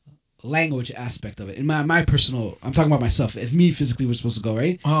language aspect of it. In my personal, I'm talking about myself. If me physically were supposed to go,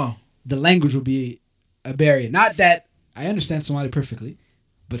 right? The language would be a barrier. Not that I understand Somali perfectly,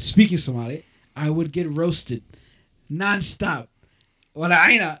 but speaking Somali, I would get roasted non-stop.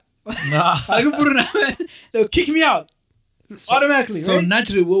 They'll kick me out. Automatically, so right?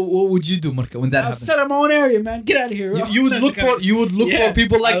 Naturally, what would you do, Marka, when that happens? I'll set up my own area, man. Get out of here. You would look for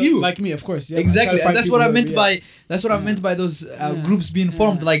people like you, like me, of course. Yeah, exactly, and that's what I meant by those groups being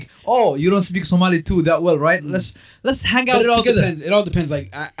formed. Like, oh, you don't speak Somali too that well, right? Let's hang out together. It all depends.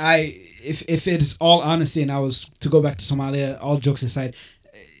 Like if it is all honesty, and I was to go back to Somalia, all jokes aside,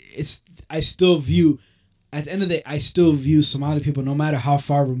 at the end of the day, I still view Somali people, no matter how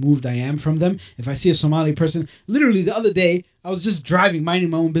far removed I am from them. If I see a Somali person, literally the other day, I was just driving, minding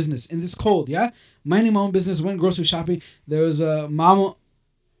my own business in this cold, minding my own business, went grocery shopping. There was a mama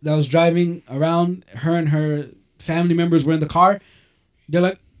that was driving around. Her and her family members were in the car. They're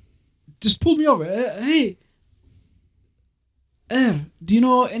like, just pulled me over. Hey, do you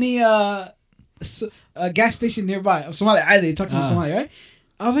know any a gas station nearby of Somalia. They talked to me in Somalia, right?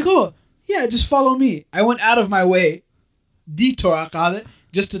 I was like, oh, yeah, just follow me. I went out of my way, detour, I call it,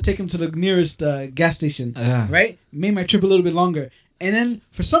 just to take him to the nearest gas station, right? Made my trip a little bit longer. And then,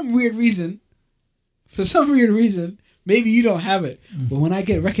 for some weird reason, maybe you don't have it, but when I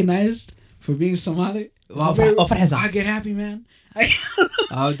get recognized for being Somali, I get happy, man.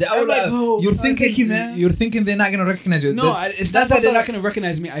 I'm like, oh, you're thinking they're not gonna recognize you. No, it's not that they're not gonna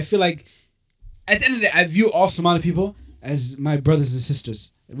recognize me. I feel like at the end of the day, I view all Somali people as my brothers and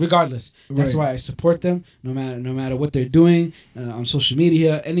sisters, regardless. That's why I support them, no matter what they're doing on social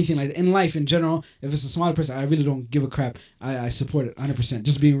media, anything like that. In life in general. If it's a Somali person, I really don't give a crap. I support it 100%.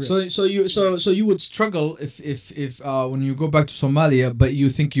 Just being real. So you would struggle if when you go back to Somalia, but you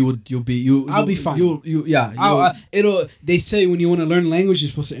think I'll be fine. They say when you want to learn language, you're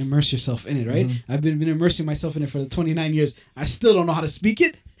supposed to immerse yourself in it, right? Mm-hmm. I've been immersing myself in it for the 29 years. I still don't know how to speak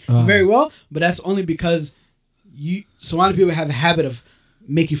it very well, but that's only because Somali people have a habit of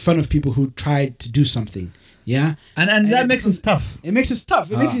making fun of people who tried to do something. Yeah, and that makes us tough. It makes us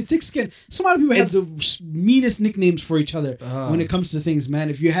tough. It makes you thick skin. Somali people have the meanest nicknames for each other when it comes to things, man.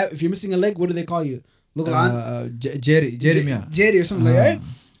 If you're missing a leg, what do they call you? Jerry or something like that. Right?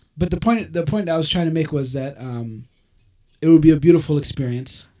 But the point that I was trying to make was that it would be a beautiful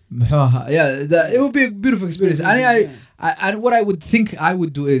experience. It would be a beautiful experience. And what I would think I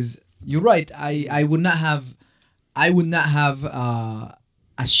would do is, you're right. I would not have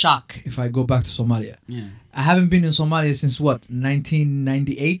a shock if I go back to Somalia. Yeah. I haven't been in Somalia since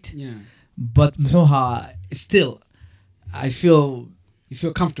 1998. Yeah. But still, you feel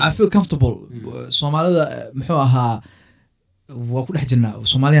comfortable. I feel comfortable. Somalia waa ku dhex jirnaa.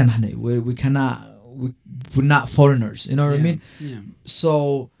 Somalian nahnay. We're not foreigners. You know what I mean? Yeah.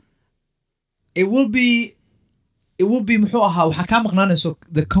 So it will be waxaa kaa maqnaanayso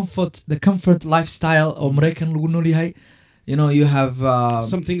the comfort lifestyle oo Maraykan lagu nool yahay. You know, you have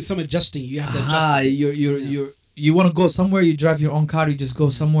some adjusting. You have to adjust. You want to go somewhere, you drive your own car, you just go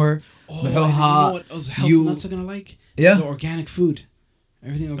somewhere. Oh, you know what else health nuts are gonna like? Yeah. The organic food.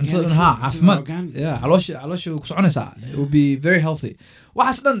 Everything organic. Organic. Yeah. Alosha ku soconaysa. It will be very healthy.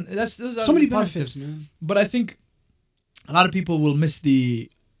 Waxaas dhan, those so many benefits, man. But I think a lot of people will miss the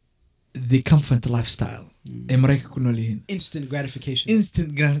comfort lifestyle. Instant gratification.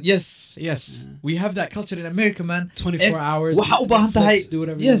 Yes. Yeah. We have that culture in America, man. 24 hours. Netflix, do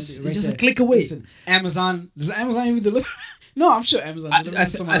whatever. Yes, you want just right a click away. Listen, Amazon. Does Amazon even deliver? No, I'm sure Amazon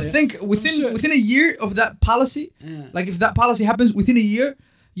delivers. I think within a year of that policy, like if that policy happens within a year,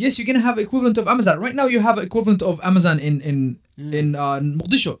 yes, you're gonna have equivalent of Amazon. Right now, you have equivalent of Amazon in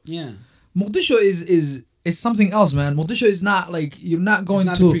Mogadishu. Yeah. Mogadishu is something else, man. Mogadishu is not like you're not going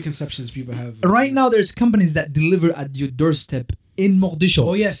it's not to the preconceptions people have. Right now, there's companies that deliver at your doorstep in Mogadishu.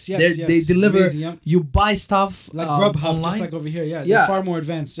 Oh yes. They deliver. Amazing, yeah. You buy stuff like Grubhub, online, just like over here. Yeah, they're far more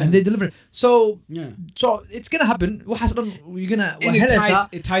advanced. Yeah. And they deliver. So yeah. So it's gonna happen. You're gonna.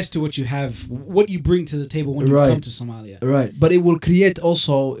 It ties to what you have, what you bring to the table when you come to Somalia. Right, but it will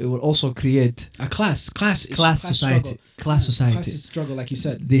also create a class society. Class struggle, like you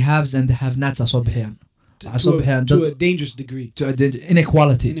said. The haves and the have-nots are so bad. To a dangerous degree.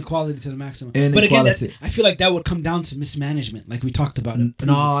 Inequality to the maximum. But again, I feel like that would come down to mismanagement, like we talked about. No,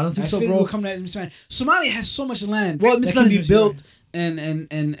 I don't think so, bro. It will come down to mismanagement. Somalia has so much land that can be built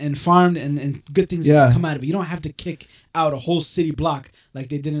and farmed and good things can come out of it. You don't have to kick out a whole city block like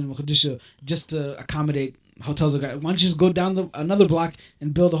they did in Mogadishu just to accommodate hotels. Why don't you just go down another block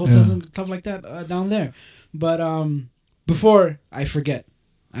and build the hotels and stuff like that down there? But before I forget,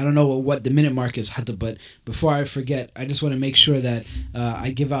 I don't know what the minute mark is, but before I forget, I just want to make sure that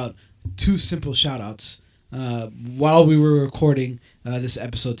I give out 2 simple shout-outs. While we were recording this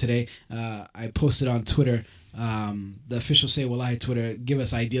episode today, I posted on Twitter, the official Say Wallahi Twitter, give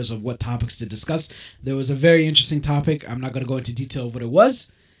us ideas of what topics to discuss. There was a very interesting topic. I'm not going to go into detail of what it was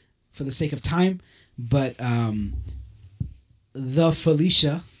for the sake of time, but the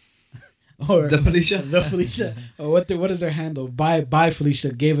Felicia... The Felicia, or what is their handle? By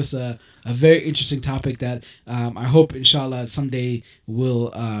Felicia gave us a very interesting topic that I hope, inshallah, someday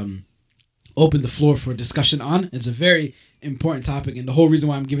will open the floor for discussion on. It's a very important topic, and the whole reason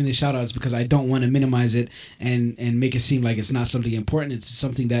why I'm giving this shout out is because I don't want to minimize it and make it seem like it's not something important. It's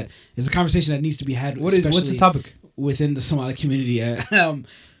something that is a conversation that needs to be had. What's the topic within the Somali community?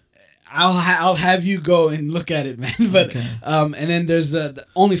 I'll have you go and look at it, man. But okay. And then there's the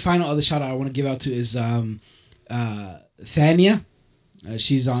only final other shout out I want to give out to is Thania.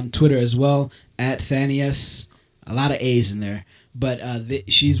 She's on Twitter as well at Thanias. A lot of A's in there. But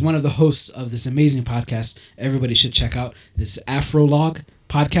she's one of the hosts of this amazing podcast. Everybody should check out this Afrolog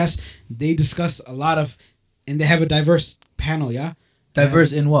podcast. They discuss a lot of, and they have a diverse panel. Yeah.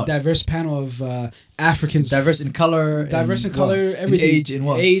 Diverse in what? Diverse panel of Africans. Diverse in color. Diverse in color, everything. In age, in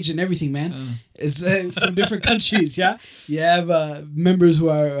what? Age and everything, man. It's from different countries, yeah? You have members who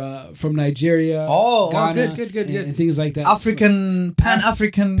are from Nigeria. Ghana, good. And things like that. African,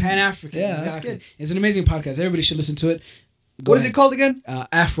 Pan-African. Pan-African, yeah, exactly. That's good. It's an amazing podcast. Everybody should listen to it. What is it called again?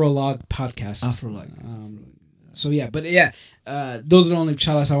 Afrolog Podcast. Afrolog. Those are the only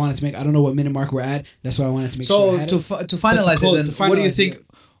shout-outs I wanted to make. I don't know what minute mark we're at. That's why I wanted to make sure I had to finalize it, then, what do you think? it.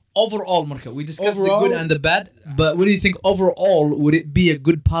 Overall, Marka, we discussed the good and the bad, but what do you think overall? Would it be a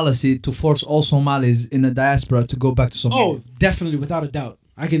good policy to force all Somalis in the diaspora to go back to Somalia? Oh, definitely, without a doubt.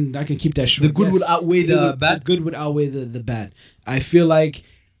 I can keep that short. The good would outweigh the bad? The good would outweigh the bad. I feel like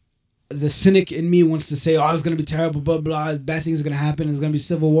the cynic in me wants to say, oh, it's going to be terrible, blah, blah, bad things are going to happen, it's going to be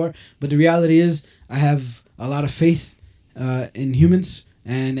civil war. But the reality is, I have a lot of faith in humans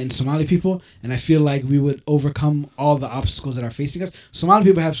and in Somali people, and I feel like we would overcome all the obstacles that are facing us. Somali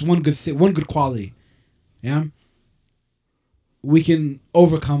people have one good quality. Yeah, we can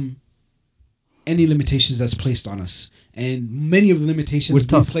overcome any limitations that's placed on us, and many of the limitations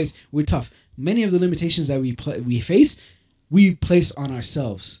we're tough. Many of the limitations that we face, we place on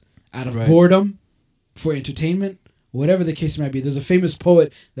ourselves out of boredom, for entertainment, whatever the case might be. There's a famous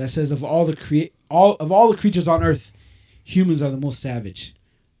poet that says of all the creatures on earth, humans are the most savage,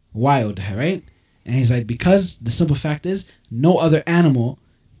 wild, right? And he's like, because the simple fact is, no other animal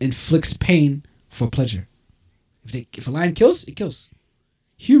inflicts pain for pleasure. If a lion kills, it kills.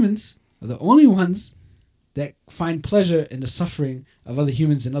 Humans are the only ones that find pleasure in the suffering of other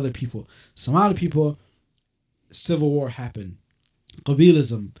humans and other people. Somali people, civil war happened,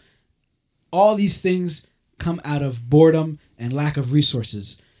 Qabilism, all these things come out of boredom and lack of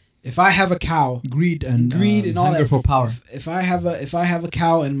resources. If I have a cow, greed and all hunger that, for power. If I have a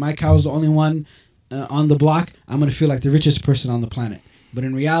cow and my cow is the only one on the block, I'm gonna feel like the richest person on the planet. But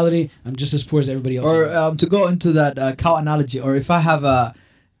in reality, I'm just as poor as everybody else. Or to go into that cow analogy, or if I have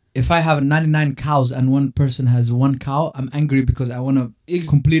 99 cows and one person has one cow, I'm angry because I want to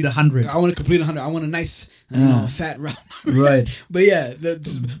complete 100. I want to complete 100. I want a nice, fat round. Right. But yeah,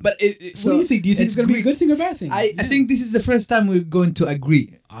 what do you think? Do you think it's going to be a good thing or bad thing? I think this is the first time we're going to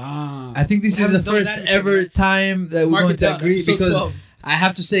agree. I think this is the first ever time that we're going to agree, because 12. I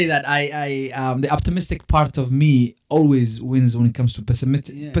have to say that I the optimistic part of me always wins when it comes to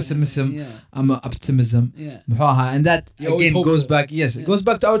pessimism. Yeah. I'm optimism. Yeah. And that again goes back. Yes, it goes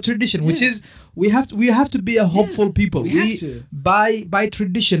back to our tradition, which is we have to be a hopeful people. We have to. By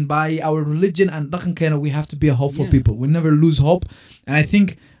tradition, by our religion and dhaqankeena, we have to be a hopeful people. We never lose hope, and I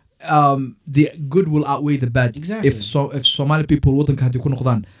think the good will outweigh the bad. Exactly. If Somali people wadanka hadii ku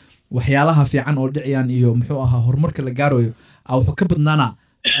noqdaan waxyaalaha fiican oo dhiciyaan iyo muxuu ahaa horumarka la gaarayo wuxuu ka badnaana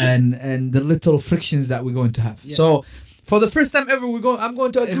and the little frictions that we're going to have. Yeah. So for the first time ever I'm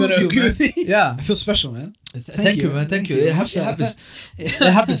going to agree with you, man. Yeah. I feel special, man. Thank you, man. Thank you. It happens. It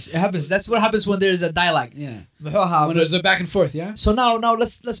happens. That's what happens when there is a dialogue. Yeah. When there's a back and forth, yeah? So now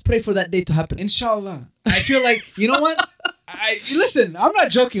let's pray for that day to happen. Inshallah. I feel like, you know what? Listen, I'm not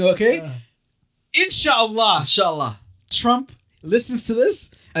joking, okay? Inshallah. Trump listens to this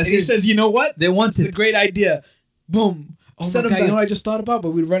and he says, you know what? They want it's a great idea. Boom. Oh my God, you know what I just thought about? But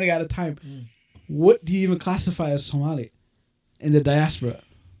we're running out of time. What do you even classify as Somali in the diaspora?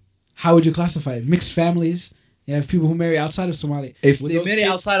 How would you classify it? Mixed families? You have people who marry outside of Somali. If they marry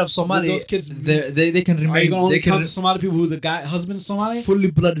outside of Somali, those kids, they can remain. Are you going to only count Somali people who the husband is Somali? Fully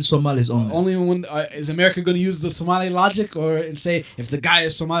blooded Somalis only. Only when is America going to use the Somali logic and say if the guy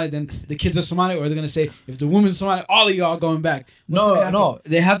is Somali, then the kids are Somali, or they're going to say if the woman's Somali, all of y'all going back? No,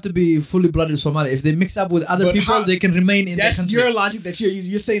 they have to be fully blooded Somali. If they mix up with other people, they can remain in the country. That's your logic that you're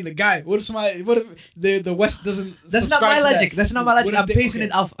using. You're saying the guy. What if Somali? What if the West doesn't? That's not my logic. That's not my logic. I'm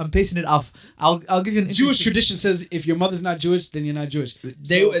pacing it off. I'll give you an Jewish tradition says if your mother's not Jewish, then you're not Jewish.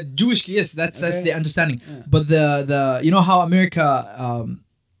 Jewish, yes, that's the understanding. Yeah. But the you know how America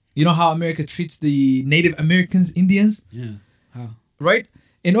treats the Native Americans, Indians? Yeah. How? Right?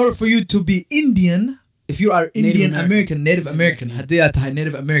 In order for you to be Indian, if you are Indian American, Native American,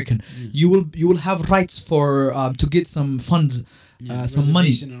 Native American, you will have rights for to get some funds, some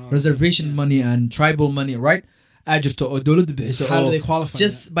money, reservation money and tribal money, right? How do they qualify?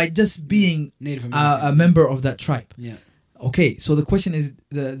 By being Native American, a member of that tribe. Yeah. Okay, so the question is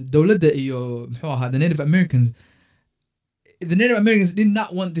the Native Americans. The Native Americans did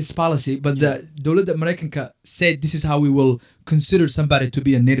not want this policy, but the Dawlad American said this is how we will consider somebody to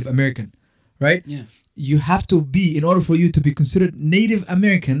be a Native American, right? Yeah. You have to be, in order for you to be considered Native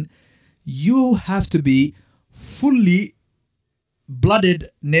American, you have to be fully blooded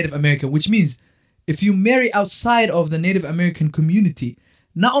Native American, which means if you marry outside of the Native American community,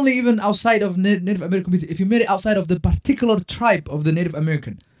 not only even outside of Native American community, if you marry outside of the particular tribe of the Native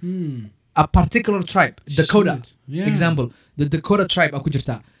American, a particular tribe, Dakota, example, the Dakota tribe, aku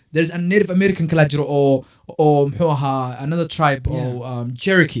jirta. There's a Native American kala jiro or another tribe or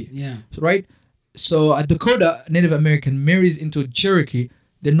Cherokee, right? So a Dakota Native American marries into Cherokee,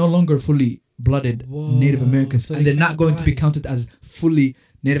 they're no longer fully blooded Native Americans, so and they're not going to be counted as fully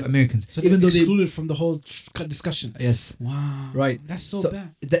Native Americans, so even though they're excluded from the whole discussion. Yes. Wow. Right. That's so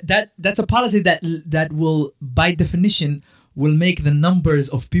bad. That's a policy that will, by definition, will make the numbers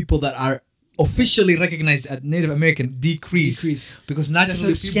of people that are officially recognized as Native American decrease. Because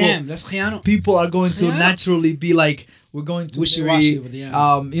naturally that's a scam. That's khiyano. People are going to naturally be like, we're going to wishy-washy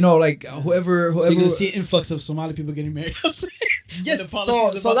marry, like whoever. So you're gonna see an influx of Somali people getting married. Yes.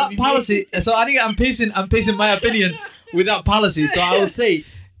 So that policy. So I think I'm pacing my opinion without policy. So I will say,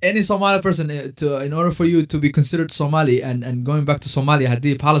 any Somali person, in order for you to be considered Somali and going back to Somalia,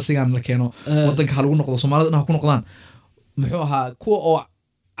 hadii policy aan la keeno wadanka ha lagu noqdo Soomaalida ha ku noqdaan muxuu ahaa kuwa oo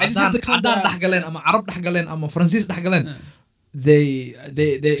cadaan dhaxgaleen ama Arab dhaxgaleen ama Faransiis dhaxgaleen,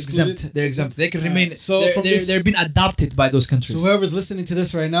 they're exempt. They can remain. So they're being adopted by those countries. So whoever's listening to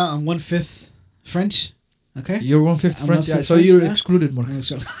this right now, I'm 1/5 French. Okay, you're 1/5 French. Yeah, so you're excluded, Mark. I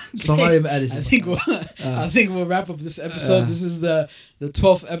think we'll wrap up this episode. This is the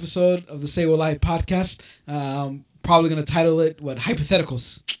 12th episode of the Say Wallahi podcast. Probably gonna title it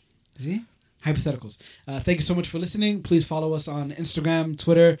hypotheticals. See? Hypotheticals. Thank you so much for listening. Please follow us on Instagram,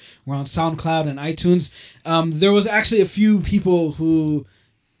 Twitter. We're on SoundCloud and iTunes. There was actually a few people who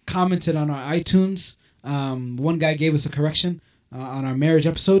commented on our iTunes. One guy gave us a correction on our marriage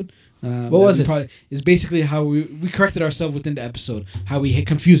episode. What was it? It's basically how we corrected ourselves within the episode. How we had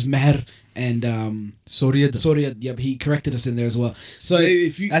confused meher and Soriyad. Yep, he corrected us in there as well. So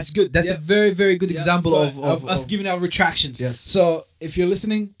if you, that's good. That's a very, very good example of us giving out retractions. Yes. So if you're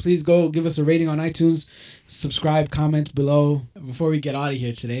listening, please go give us a rating on iTunes, subscribe, comment below. Before we get out of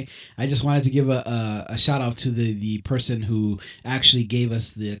here today, I just wanted to give a shout out to the person who actually gave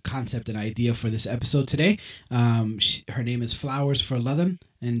us the concept and idea for this episode today. Her name is Flowers for Leather,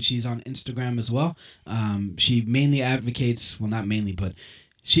 and she's on Instagram as well. She mainly advocates, well, not mainly, but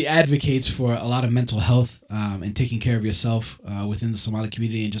she advocates for a lot of mental health and taking care of yourself within the Somali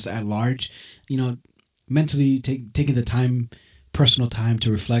community and just at large. Mentally taking the time, personal time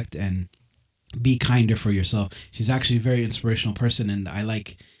to reflect and be kinder for yourself. She's actually a very inspirational person, and I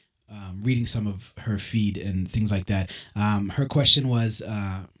like reading some of her feed and things like that. Her question was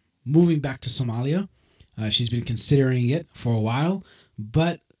moving back to Somalia. She's been considering it for a while,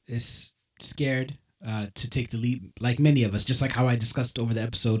 but is scared to take the leap, like many of us, just like how I discussed over the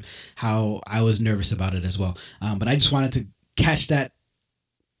episode, how I was nervous about it as well. But I just wanted to catch that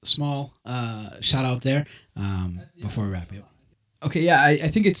small shout out there before we wrap it up. Okay, yeah, I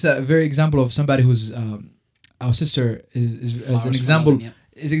think it's a very example of somebody who's our sister is as an example.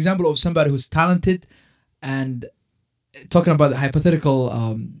 Is example of somebody who's talented, and talking about the hypothetical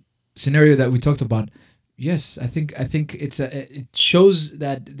scenario that we talked about. Yes, I think it shows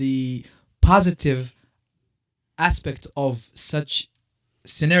that the positive aspect of such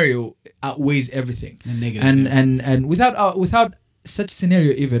scenario outweighs everything. And without such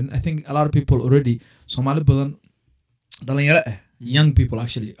scenario, even I think a lot of people already Somali badan dhalinyaro young people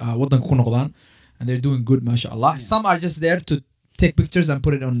actually wadanka ku noqdaan, and they're doing good, mashallah. Some are just there to take pictures and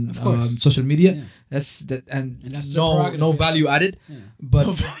put it on social media. Yeah. That's no value added. Yeah. But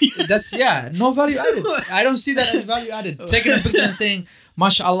no value added. I don't see that as value added. Taking a picture and saying,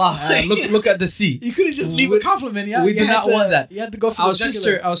 mashallah, look at the sea. You couldn't just leave a compliment. Yeah, we do not want that. You have to go for our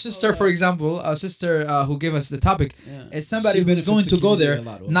sister, for example, who gave us the topic, is somebody who's going to go there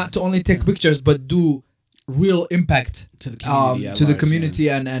not to only take pictures but do real impact to the community,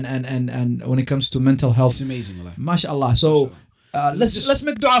 and when it comes to mental health. It's amazing, mashallah. So let's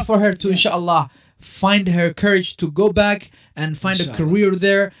make dua for her to inshallah find her courage to go back and find a career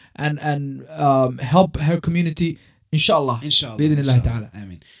there and help her community, inshallah. Bi-idhnillah ta'ala.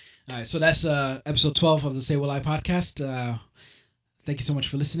 Ameen. All right, so that's episode 12 of the Say Wallahi podcast. Thank you so much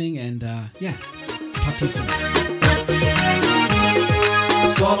for listening, and talk to you soon.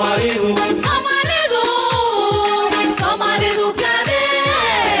 Somalidu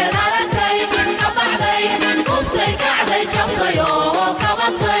kadee daratay ka baxday kuftay kacday jabtay oo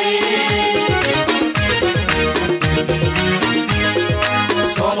kabatay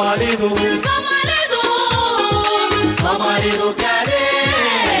Somalidu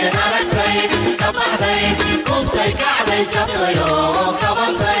kadee daratay ka baxday kuftay kacday jabtay oo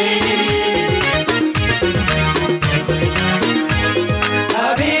kabatay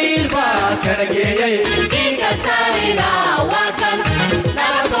ساري لا وكن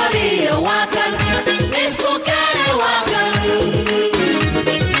نبطري وكن مسكان وكن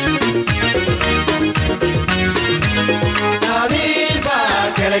حبيبا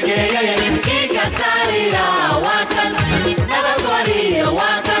كلجي كيك ساري لا وكن نبطري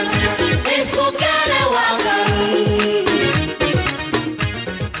وكن